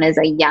place where someone is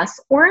a yes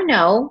or a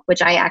no,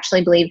 which I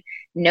actually believe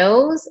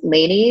no's,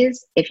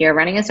 ladies, if you're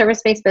running a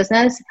service-based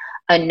business,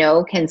 a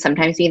no can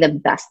sometimes be the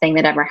best thing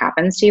that ever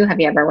happens to you. Have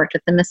you ever worked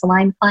with the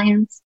misaligned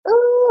clients?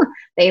 Ooh,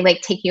 they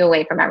like take you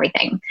away from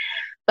everything.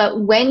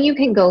 But when you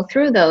can go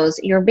through those,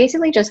 you're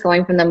basically just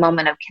going from the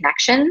moment of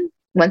connection.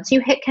 Once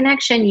you hit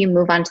connection, you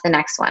move on to the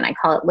next one. I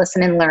call it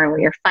listen and learn, where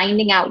you're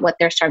finding out what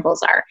their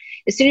struggles are.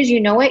 As soon as you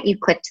know it, you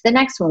click to the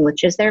next one,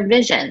 which is their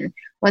vision.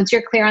 Once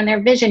you're clear on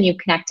their vision, you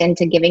connect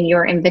into giving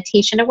your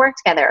invitation to work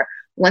together.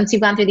 Once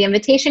you've gone through the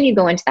invitation, you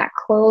go into that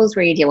close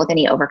where you deal with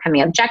any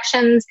overcoming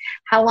objections.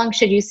 How long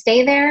should you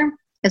stay there?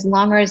 As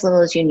long or as little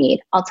as you need.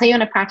 I'll tell you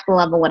on a practical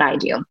level what I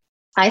do.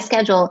 I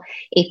schedule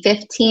a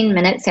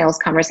 15-minute sales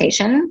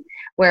conversation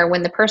where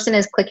when the person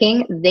is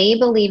clicking, they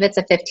believe it's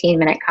a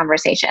 15-minute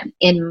conversation.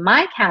 In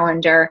my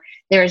calendar,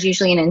 there's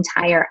usually an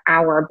entire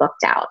hour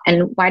booked out.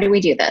 And why do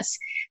we do this?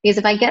 Because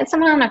if I get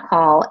someone on a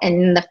call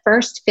and in the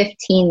first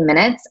 15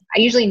 minutes, I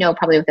usually know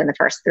probably within the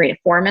first 3 to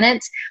 4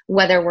 minutes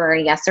whether we're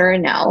a yes or a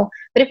no.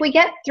 But if we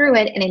get through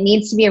it and it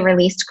needs to be a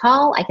released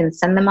call, I can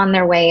send them on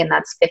their way, and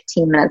that's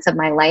 15 minutes of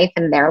my life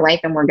and their life,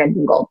 and we're good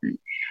and golden.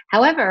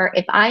 However,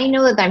 if I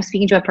know that I'm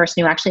speaking to a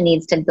person who actually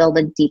needs to build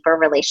a deeper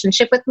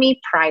relationship with me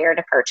prior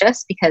to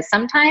purchase, because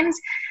sometimes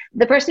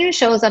the person who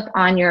shows up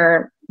on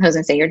your, I was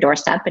going to say your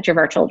doorstep, but your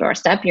virtual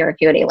doorstep, your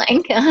Acuity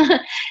link,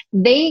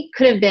 they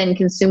could have been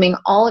consuming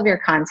all of your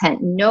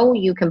content, know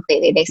you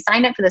completely. They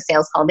signed up for the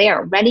sales call. They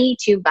are ready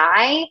to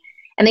buy,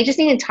 and they just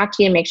need to talk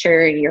to you and make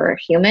sure you're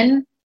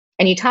human,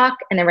 and you talk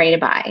and they're ready to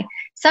buy.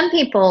 Some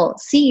people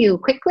see you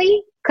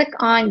quickly, click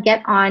on,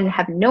 get on,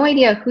 have no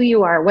idea who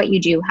you are, what you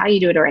do, how you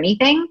do it, or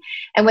anything.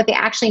 And what they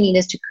actually need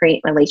is to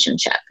create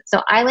relationship.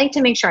 So I like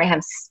to make sure I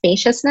have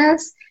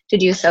spaciousness to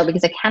do so,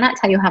 because I cannot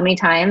tell you how many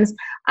times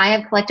I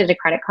have collected a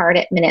credit card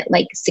at minute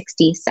like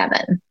 67.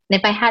 And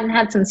if I hadn't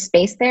had some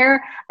space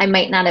there, I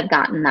might not have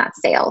gotten that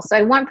sale. So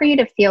I want for you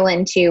to feel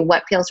into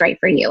what feels right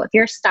for you. If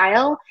your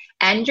style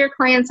and your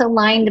client's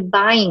aligned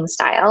buying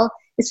style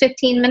is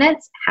 15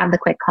 minutes, have the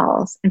quick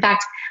calls. In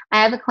fact,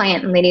 I have a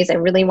client, and ladies, I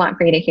really want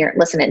for you to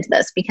listen into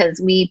this,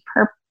 because we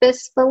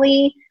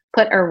purposefully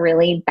put a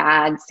really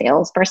bad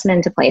salesperson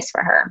into place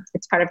for her.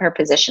 It's part of her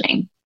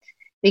positioning.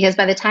 Because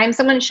by the time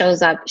someone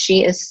shows up,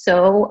 she is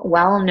so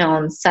well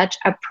known, such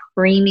a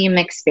premium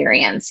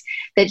experience,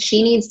 that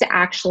she needs to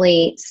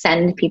actually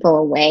send people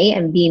away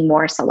and be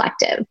more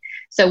selective.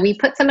 So we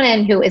put someone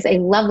in who is a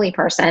lovely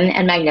person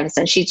and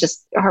magnificent.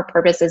 Her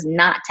purpose is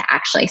not to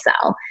actually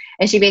sell.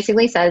 And she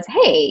basically says,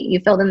 hey, you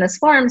filled in this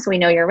form, so we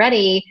know you're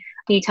ready.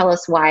 Can you tell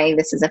us why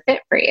this is a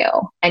fit for you?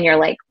 And you're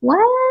like,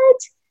 what?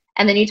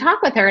 And then you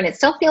talk with her and it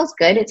still feels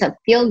good. It's a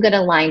feel good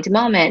aligned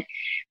moment,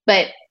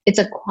 but it's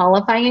a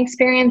qualifying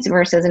experience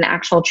versus an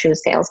actual true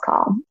sales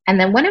call. And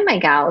then one of my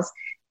gals,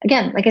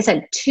 again, like I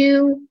said,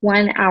 2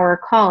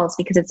 1-hour calls,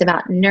 because it's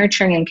about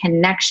nurturing and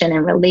connection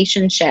and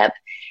relationship.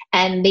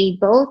 And they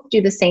both do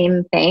the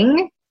same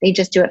thing. They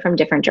just do it from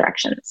different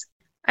directions.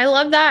 I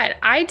love that.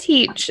 I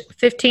teach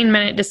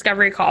 15-minute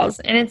discovery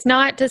calls, and it's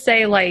not to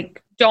say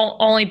like, don't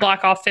only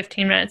block off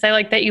 15 minutes. I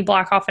like that you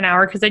block off an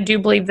hour, because I do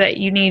believe that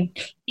you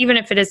need, even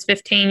if it is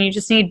 15, you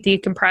just need to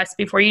decompress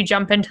before you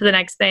jump into the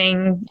next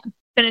thing,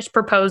 finish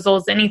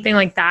proposals, anything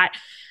like that.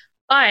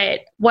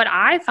 But what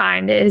I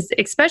find is,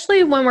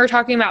 especially when we're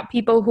talking about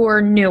people who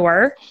are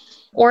newer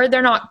or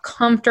they're not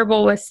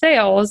comfortable with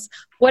sales,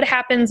 what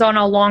happens on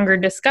a longer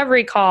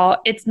discovery call,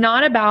 it's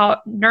not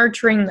about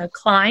nurturing the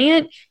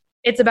client.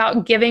 It's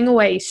about giving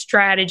away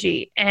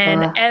strategy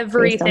and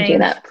everything. Please don't do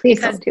that. Please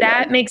because don't do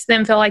that. That makes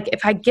them feel like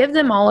if I give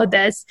them all of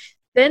this,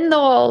 then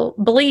they'll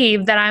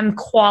believe that I'm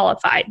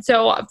qualified.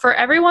 So for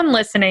everyone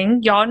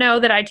listening, y'all know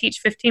that I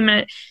teach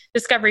 15-minute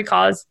discovery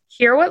calls.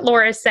 Hear what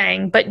Laura is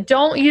saying, but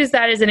don't use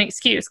that as an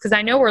excuse, because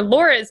I know where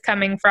Laura is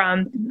coming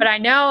from, but I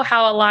know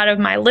how a lot of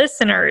my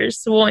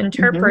listeners will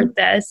interpret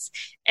this,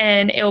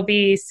 and it'll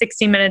be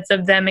 60 minutes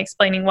of them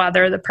explaining why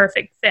they're the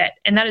perfect fit.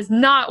 And that is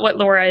not what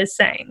Laura is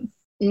saying.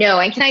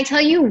 No, and can I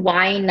tell you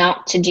why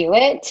not to do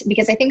it?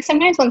 Because I think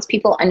sometimes once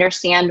people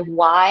understand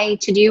why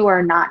to do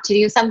or not to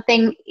do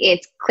something,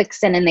 it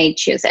clicks in and they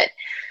choose it.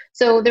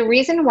 So the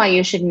reason why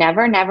you should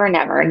never, never,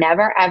 never,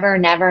 never, ever,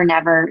 never,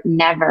 never,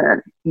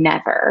 never,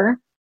 never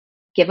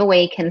give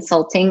away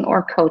consulting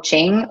or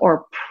coaching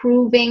or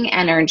proving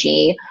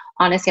energy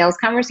on a sales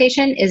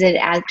conversation is it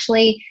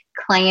actually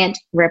client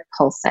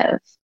repulsive.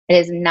 It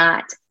is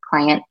not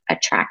client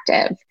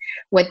attractive.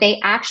 What they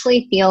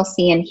actually feel,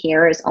 see, and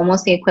hear is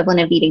almost the equivalent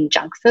of eating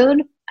junk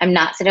food. I'm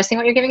not suggesting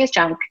what you're giving is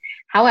junk.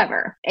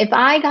 However, if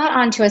I got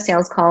onto a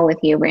sales call with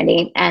you,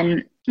 Randy,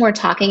 and we're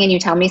talking and you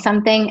tell me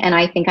something and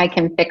I think I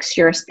can fix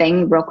your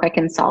thing real quick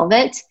and solve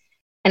it,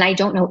 and I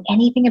don't know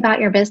anything about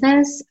your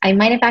business, I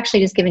might have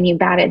actually just given you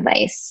bad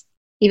advice.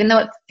 Even though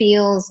it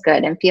feels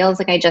good and feels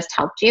like I just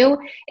helped you,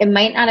 it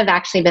might not have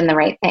actually been the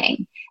right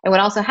thing. And what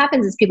also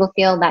happens is people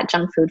feel that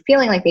junk food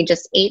feeling like they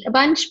just ate a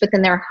bunch, but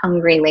then they're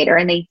hungry later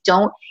and it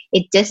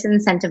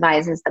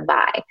disincentivizes the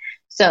buy.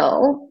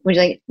 So would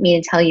you like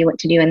me to tell you what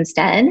to do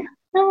instead?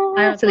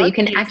 So that you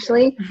can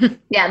actually,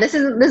 this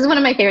is one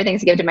of my favorite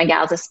things to give to my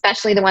gals,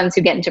 especially the ones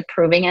who get into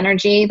proving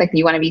energy, like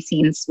you want to be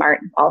seen smart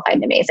and qualified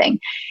and amazing,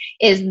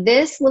 is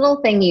this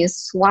little thing you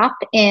swap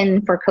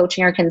in for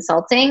coaching or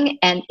consulting,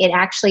 and it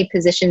actually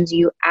positions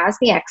you as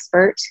the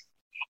expert,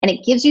 and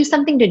it gives you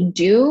something to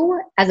do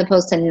as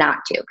opposed to not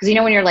do. Because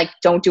when you're like,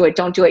 don't do it,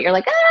 you're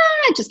like,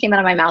 it just came out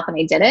of my mouth and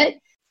I did it.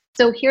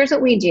 So here's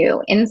what we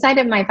do. Inside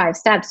of my 5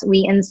 steps,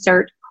 we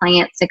insert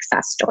client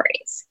success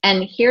stories.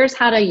 And here's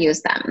how to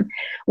use them.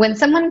 When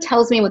someone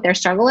tells me what their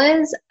struggle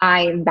is,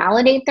 I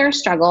validate their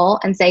struggle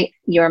and say,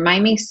 you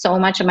remind me so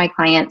much of my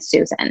client,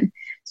 Susan.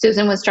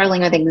 Susan was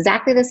struggling with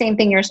exactly the same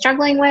thing you're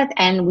struggling with,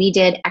 and we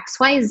did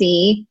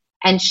XYZ,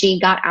 and she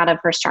got out of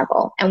her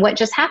struggle. And what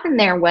just happened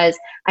there was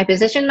I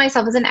positioned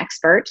myself as an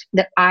expert,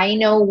 that I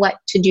know what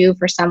to do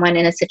for someone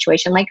in a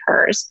situation like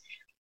hers.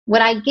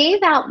 What I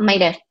gave out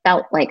might have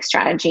felt like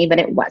strategy, but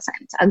it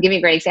wasn't. I'll give you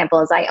a great example.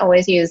 As I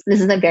always use,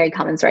 this is a very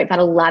common story. I've had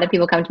a lot of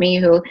people come to me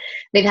who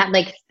they've had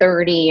like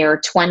 30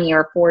 or 20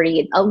 or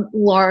 40, a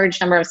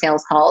large number of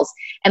sales calls,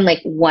 and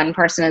like one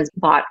person has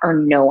bought or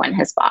no one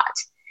has bought.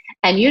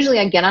 And usually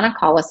I get on a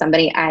call with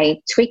somebody,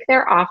 I tweak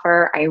their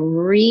offer, I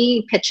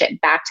re-pitch it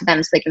back to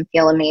them so they can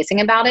feel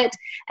amazing about it.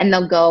 And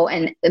they'll go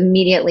and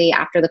immediately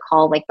after the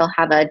call, like they'll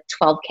have a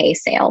 12K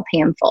sale,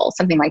 pay in full,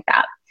 something like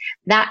that.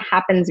 That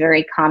happens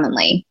very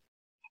commonly.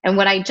 And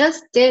what I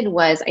just did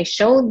was I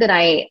showed that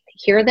I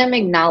hear them,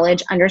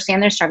 acknowledge,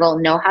 understand their struggle,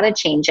 know how to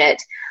change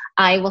it.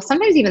 I will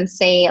sometimes even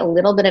say a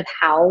little bit of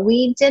how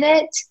we did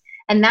it.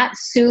 And that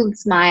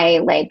soothes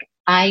my,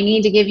 I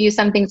need to give you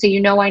something so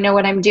I know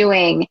what I'm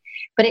doing.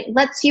 But it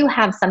lets you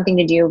have something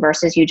to do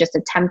versus you just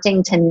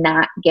attempting to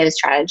not give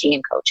strategy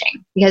and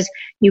coaching, because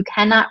you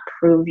cannot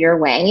prove your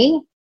way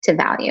to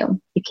value.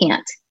 You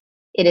can't.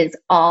 It is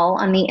all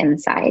on the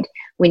inside.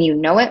 When you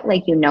know it,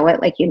 like you know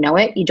it, like you know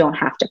it, you don't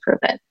have to prove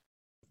it.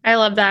 I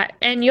love that.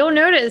 And you'll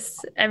notice,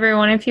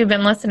 everyone, if you've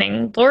been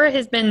listening, Laura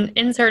has been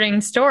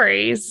inserting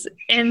stories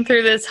in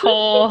through this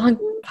whole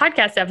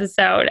podcast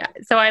episode.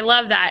 So I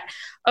love that.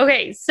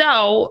 Okay,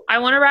 so I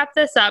want to wrap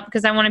this up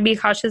because I want to be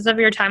cautious of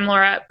your time,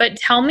 Laura. But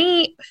tell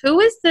me, who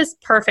is this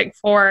perfect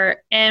for,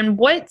 and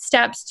what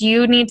steps do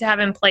you need to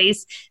have in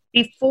place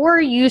before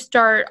you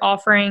start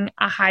offering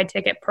a high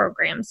ticket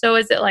program? So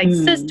is it like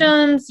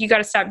systems? You got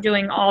to stop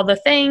doing all the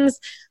things.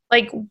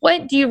 Like,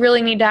 what do you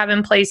really need to have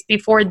in place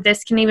before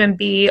this can even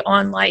be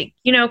on, like,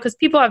 because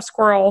people have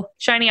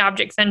shiny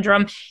object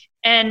syndrome.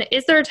 And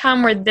is there a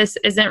time where this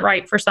isn't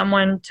right for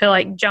someone to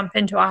like jump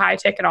into a high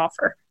ticket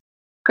offer?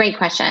 Great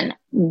question.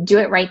 Do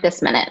it right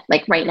this minute,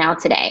 like right now,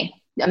 today,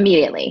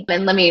 immediately.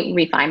 And let me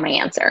refine my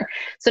answer.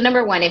 So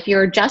number one, if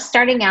you're just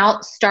starting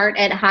out, start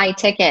at high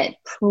ticket,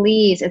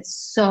 please. It's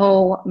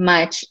so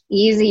much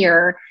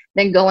easier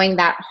than going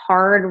that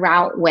hard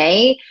route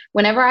way.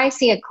 Whenever I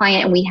see a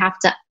client and we have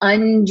to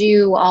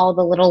undo all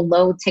the little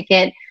low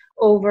ticket,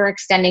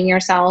 overextending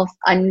yourself,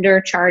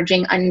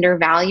 undercharging,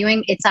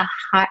 undervaluing, it's a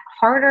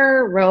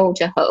harder row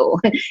to hoe.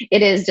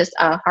 It is just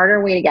a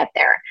harder way to get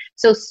there.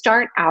 So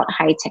start out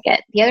high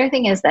ticket. The other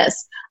thing is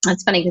this.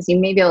 It's funny because you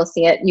may be able to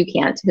see it. You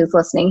can't, who's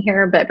listening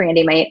here, but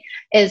Brandy might,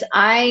 is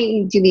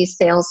I do these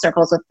sales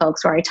circles with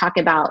folks where I talk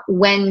about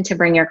when to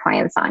bring your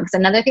clients on. Because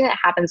another thing that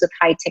happens with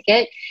high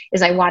ticket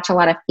is I watch a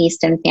lot of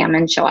feast and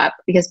famine show up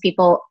because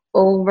people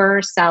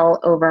oversell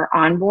over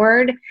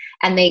onboard,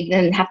 and they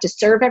then have to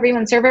serve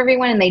everyone,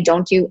 and they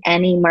don't do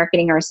any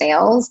marketing or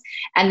sales.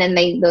 And then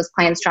those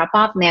clients drop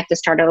off and they have to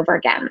start over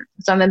again.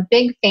 So I'm a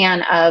big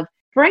fan of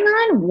bring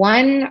on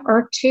 1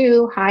 or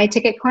 2 high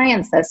ticket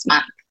clients this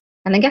month.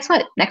 And then guess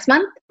what? Next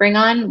month, bring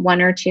on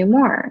 1 or 2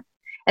 more.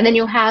 And then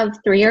you'll have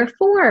 3 or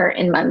 4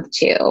 in month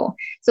 2.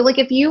 So like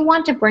if you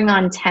want to bring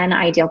on 10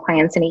 ideal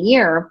clients in a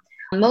year,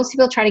 most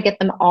people try to get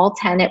them all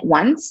 10 at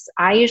once.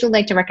 I usually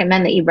like to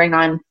recommend that you bring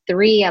on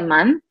 3 a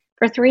month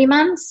for 3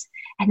 months.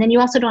 And then you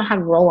also don't have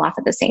roll off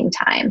at the same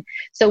time.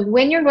 So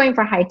when you're going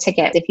for high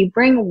ticket, if you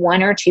bring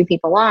 1 or 2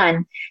 people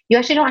on, you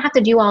actually don't have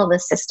to do all the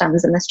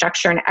systems and the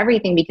structure and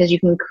everything, because you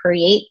can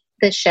create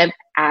the ship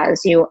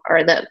as you,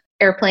 or the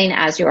airplane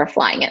as you are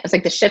flying it. It's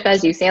like the ship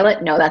as you sail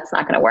it. No, that's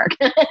not going to work.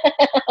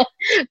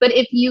 But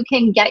if you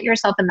can get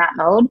yourself in that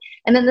mode,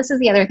 and then this is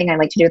the other thing I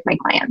like to do with my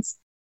clients.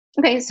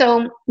 Okay,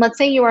 so let's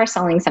say you are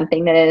selling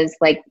something that is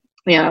like,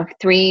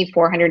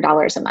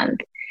 $300-$400 a month.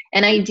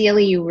 And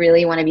ideally, you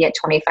really want to be at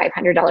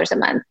 $2,500 a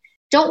month.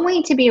 Don't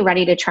wait to be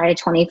ready to try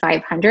to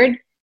 $2,500.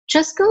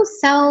 Just go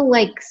sell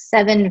like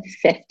 $750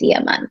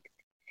 a month.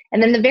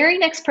 And then the very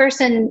next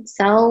person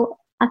sell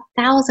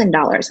 $1,000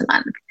 a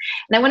month.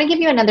 And I want to give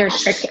you another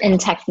trick and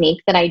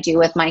technique that I do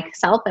with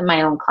myself and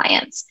my own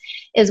clients.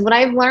 Is what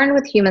I've learned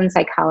with human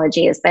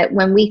psychology is that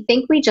when we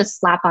think we just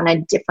slap on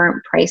a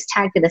different price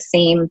tag to the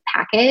same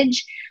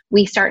package,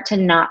 we start to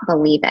not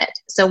believe it.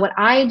 So what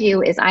I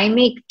do is I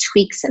make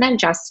tweaks and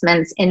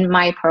adjustments in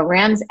my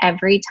programs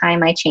every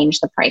time I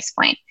change the price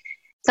point.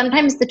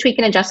 Sometimes the tweak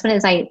and adjustment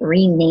is I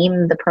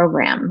rename the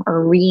program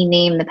or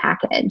rename the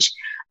package.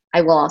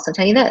 I will also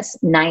tell you this,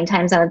 9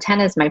 times out of 10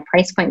 as my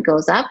price point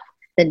goes up,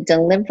 the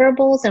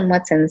deliverables and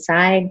what's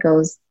inside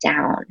goes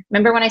down.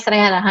 Remember when I said I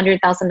had a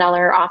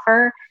 $100,000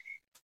 offer?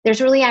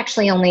 There's really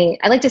actually only,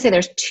 I like to say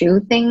there's 2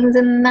 things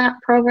in that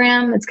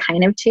program. It's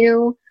kind of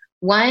 2.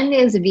 One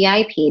is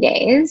VIP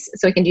days,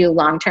 so we can do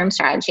long-term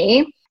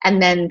strategy,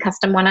 and then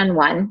custom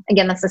one-on-one.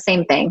 Again, that's the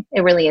same thing.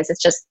 It really is.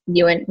 It's just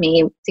you and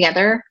me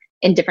together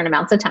in different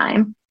amounts of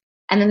time.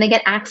 And then they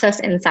get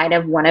access inside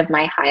of one of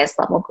my highest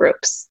level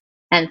groups.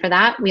 And for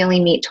that, we only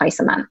meet twice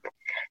a month.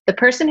 The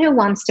person who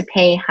wants to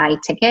pay high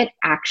ticket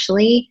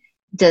actually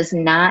does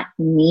not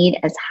need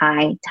as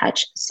high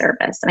touch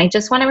service. And I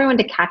just want everyone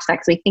to catch that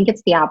because we think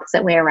it's the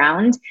opposite way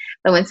around.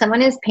 But when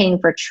someone is paying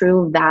for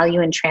true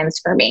value and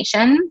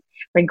transformation,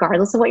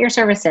 regardless of what your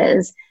service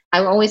is,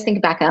 I will always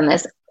think back on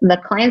this. The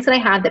clients that I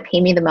have that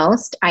pay me the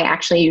most, I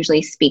actually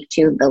usually speak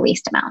to the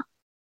least amount.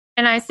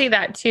 And I see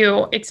that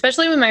too,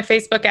 especially with my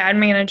Facebook ad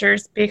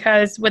managers,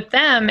 because with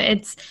them,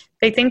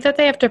 they think that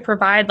they have to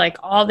provide like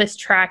all this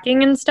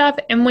tracking and stuff.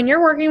 And when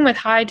you're working with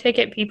high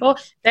ticket people,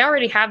 they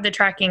already have the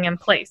tracking in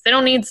place. They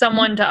don't need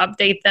someone to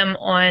update them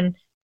on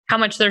how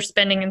much they're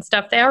spending and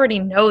stuff. They already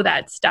know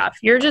that stuff.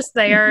 You're just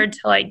there to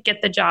like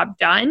get the job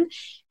done.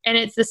 And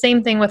it's the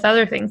same thing with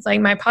other things.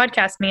 Like my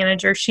podcast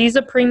manager, she's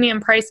a premium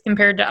price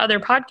compared to other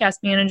podcast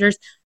managers.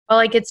 But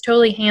like it's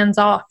totally hands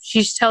off. She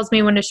just tells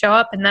me when to show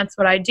up, and that's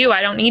what I do.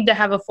 I don't need to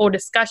have a full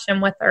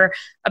discussion with her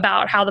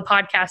about how the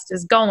podcast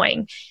is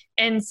going.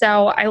 And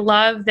so I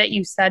love that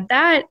you said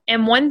that.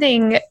 And one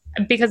thing,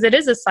 because it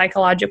is a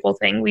psychological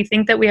thing, we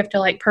think that we have to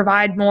like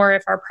provide more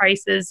if our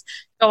prices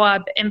go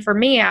up. And for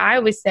me, I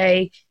always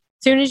say,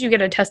 as soon as you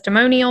get a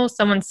testimonial,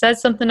 someone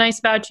says something nice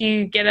about you,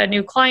 you get a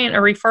new client, a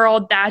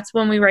referral, that's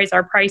when we raise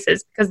our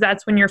prices, because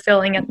that's when you're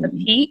feeling at the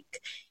peak.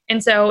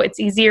 And so it's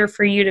easier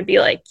for you to be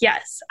like,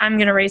 yes, I'm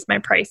going to raise my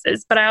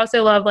prices. But I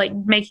also love like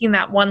making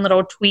that one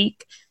little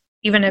tweak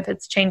even if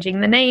it's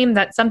changing the name.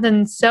 That's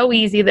something so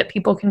easy that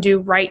people can do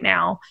right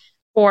now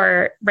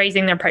for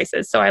raising their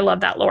prices. So I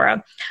love that,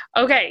 Laura.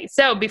 Okay,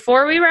 so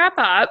before we wrap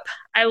up,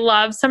 I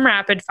love some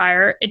rapid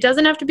fire. It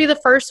doesn't have to be the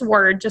first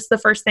word, just the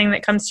first thing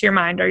that comes to your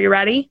mind. Are you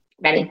ready?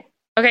 Ready.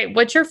 Okay,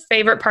 what's your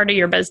favorite part of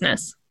your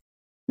business?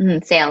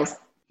 Sales.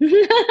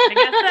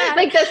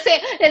 Like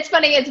it's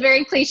funny, it's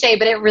very cliche,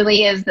 but it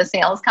really is. The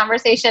sales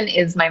conversation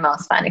is my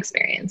most fun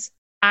experience.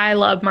 I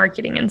love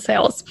marketing and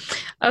sales.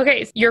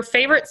 Okay, your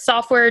favorite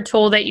software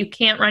tool that you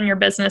can't run your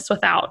business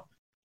without?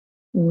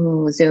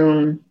 Ooh,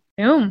 Zoom.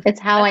 It's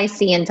how I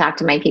see and talk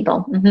to my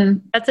people.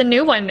 Mm-hmm. That's a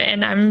new one,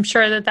 and I'm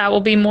sure that will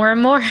be more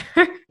and more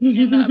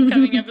in the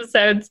upcoming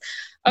episodes.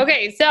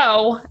 Okay,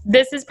 so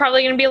this is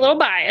probably going to be a little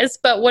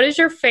biased, but what is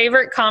your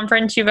favorite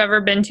conference you've ever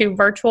been to,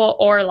 virtual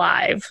or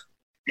live?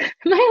 Am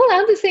I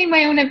allowed to say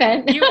my own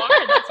event? You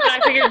are. That's what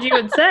I figured you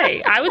would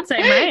say. I would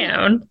say my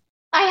own.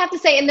 I have to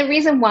say, and the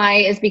reason why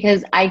is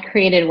because I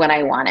created what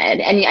I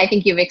wanted. And I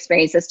think you've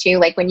experienced this too.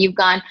 Like when I've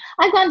gone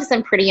to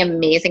some pretty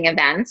amazing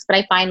events, but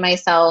I find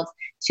myself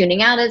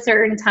tuning out at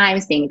certain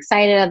times, being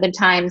excited at other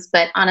times.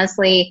 But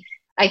honestly,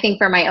 I think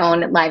for my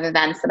own live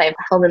events that I've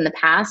held in the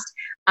past,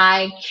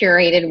 I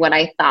curated what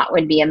I thought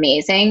would be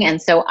amazing. And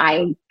so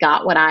I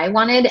got what I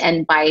wanted.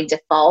 And by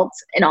default,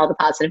 in all the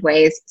positive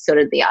ways, so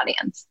did the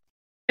audience.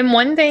 And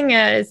one thing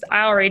is,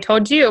 I already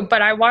told you,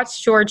 but I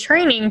watched your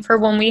training for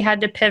when we had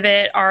to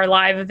pivot our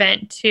live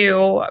event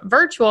to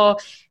virtual.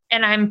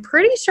 And I'm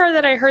pretty sure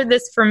that I heard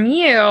this from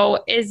you,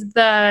 is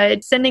the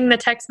sending the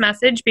text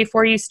message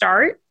before you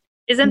start.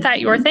 Isn't that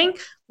your thing?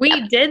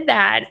 We did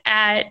that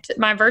at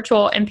my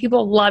virtual and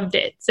people loved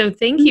it. So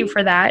thank you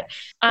for that.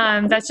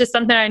 That's just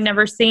something I'd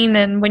never seen.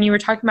 And when you were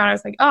talking about it, I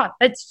was like, oh,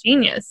 that's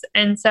genius.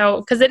 And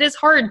so, because it is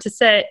hard to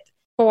sit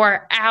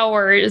for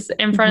hours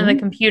in front of the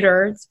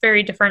computer. It's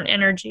very different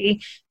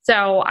energy.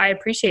 So I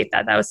appreciate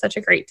that. That was such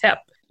a great tip.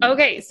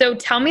 Okay, so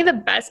tell me the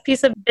best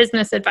piece of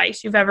business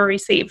advice you've ever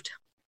received.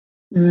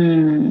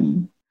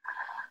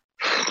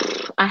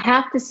 I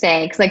have to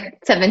say, because like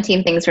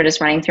 17 things were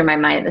just running through my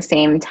mind at the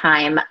same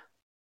time.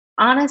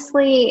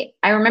 Honestly,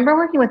 I remember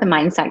working with a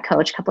mindset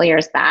coach a couple of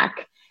years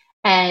back,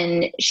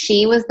 and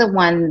she was the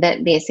one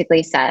that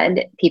basically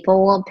said,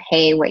 people will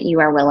pay what you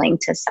are willing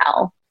to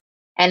sell.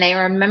 And I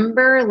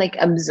remember like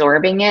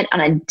absorbing it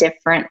on a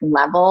different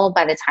level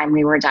by the time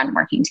we were done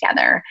working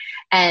together.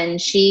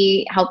 And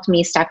she helped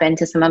me step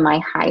into some of my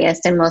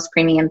highest and most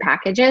premium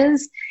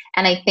packages.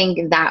 And I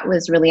think that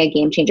was really a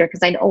game changer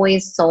because I'd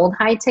always sold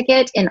high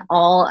ticket in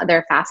all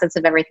other facets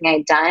of everything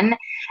I'd done.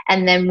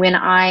 And then when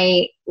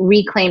I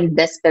reclaimed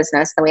this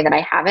business the way that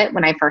I have it,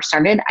 when I first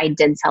started, I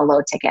did sell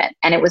low ticket.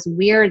 And it was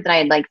weird that I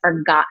had like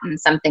forgotten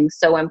something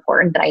so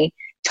important that I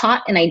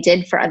taught and I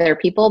did for other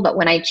people. But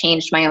when I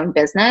changed my own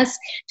business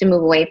to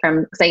move away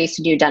from, because I used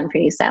to do done for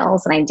you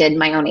sales and I did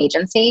my own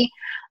agency.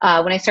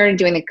 When I started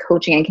doing the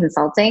coaching and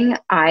consulting,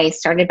 I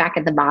started back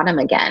at the bottom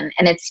again.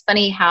 And it's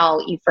funny how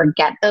you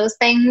forget those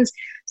things.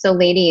 So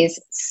ladies,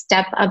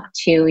 step up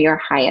to your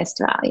highest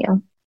value.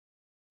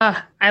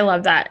 I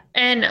love that.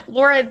 And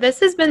Laura, this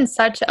has been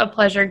such a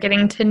pleasure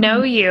getting to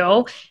know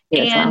you.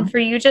 Yes, and for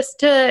you just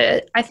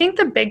to, I think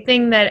the big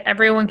thing that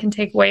everyone can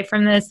take away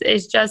from this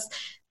is just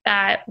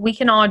that we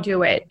can all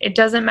do it. It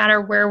doesn't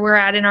matter where we're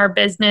at in our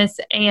business,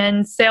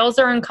 and sales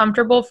are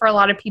uncomfortable for a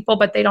lot of people,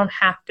 but they don't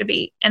have to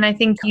be. And I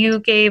think you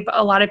gave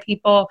a lot of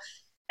people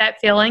that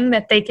feeling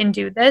that they can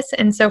do this.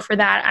 And so for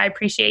that, I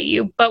appreciate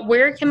you. But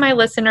where can my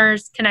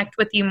listeners connect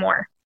with you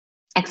more?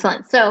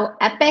 Excellent. So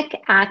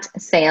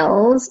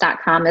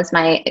epicatsales.com is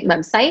my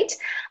website.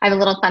 I have a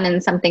little fun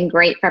and something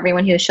great for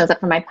everyone who shows up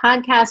for my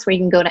podcast, where you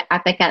can go to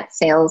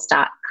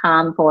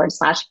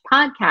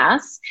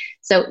epicatsales.com/podcasts.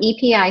 So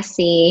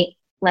EPIC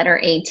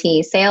letter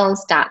AT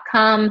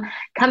sales.com.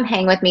 Come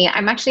hang with me.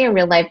 I'm actually a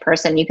real life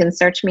person. You can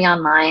search me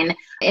online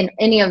in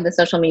any of the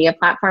social media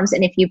platforms.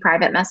 And if you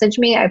private message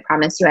me, I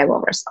promise you I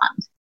will respond.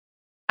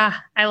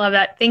 I love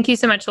that. Thank you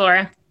so much,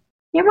 Laura.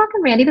 You're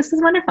welcome, Randy. This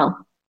was wonderful.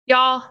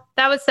 Y'all,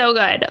 that was so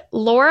good.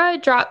 Laura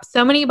dropped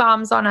so many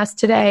bombs on us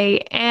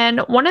today.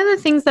 And one of the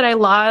things that I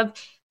love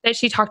that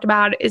she talked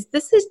about is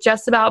this is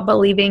just about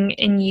believing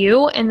in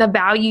you and the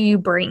value you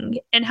bring.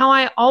 And how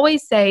I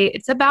always say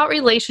it's about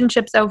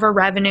relationships over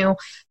revenue.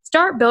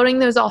 Start building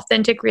those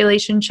authentic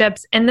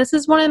relationships. And this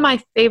is one of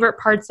my favorite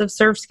parts of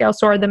Serve, Scale,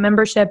 Soar, the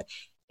membership,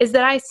 is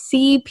that I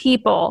see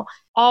people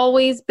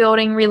always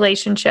building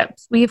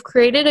relationships. We've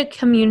created a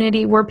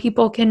community where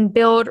people can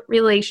build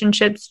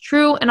relationships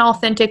true and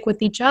authentic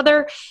with each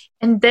other.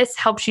 And this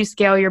helps you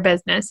scale your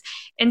business.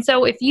 And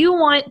so if you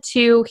want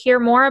to hear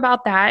more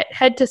about that,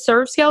 head to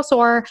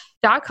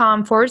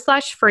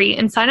servescalesoar.com/free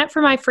and sign up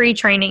for my free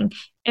training.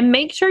 And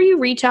make sure you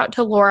reach out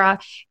to Laura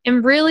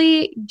and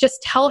really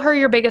just tell her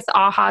your biggest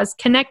ahas,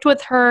 connect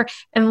with her,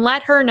 and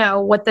let her know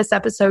what this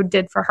episode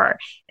did for her.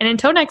 And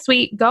until next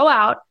week, go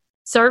out,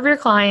 serve your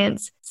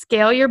clients,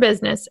 scale your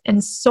business,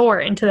 and soar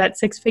into that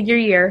six-figure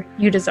year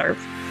you deserve.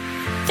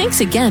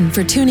 Thanks again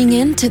for tuning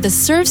in to the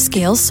Serve,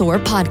 Scale, Soar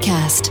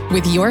podcast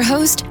with your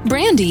host,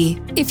 Brandy.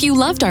 If you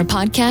loved our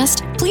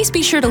podcast, please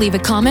be sure to leave a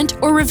comment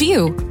or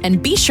review,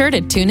 and be sure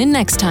to tune in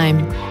next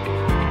time.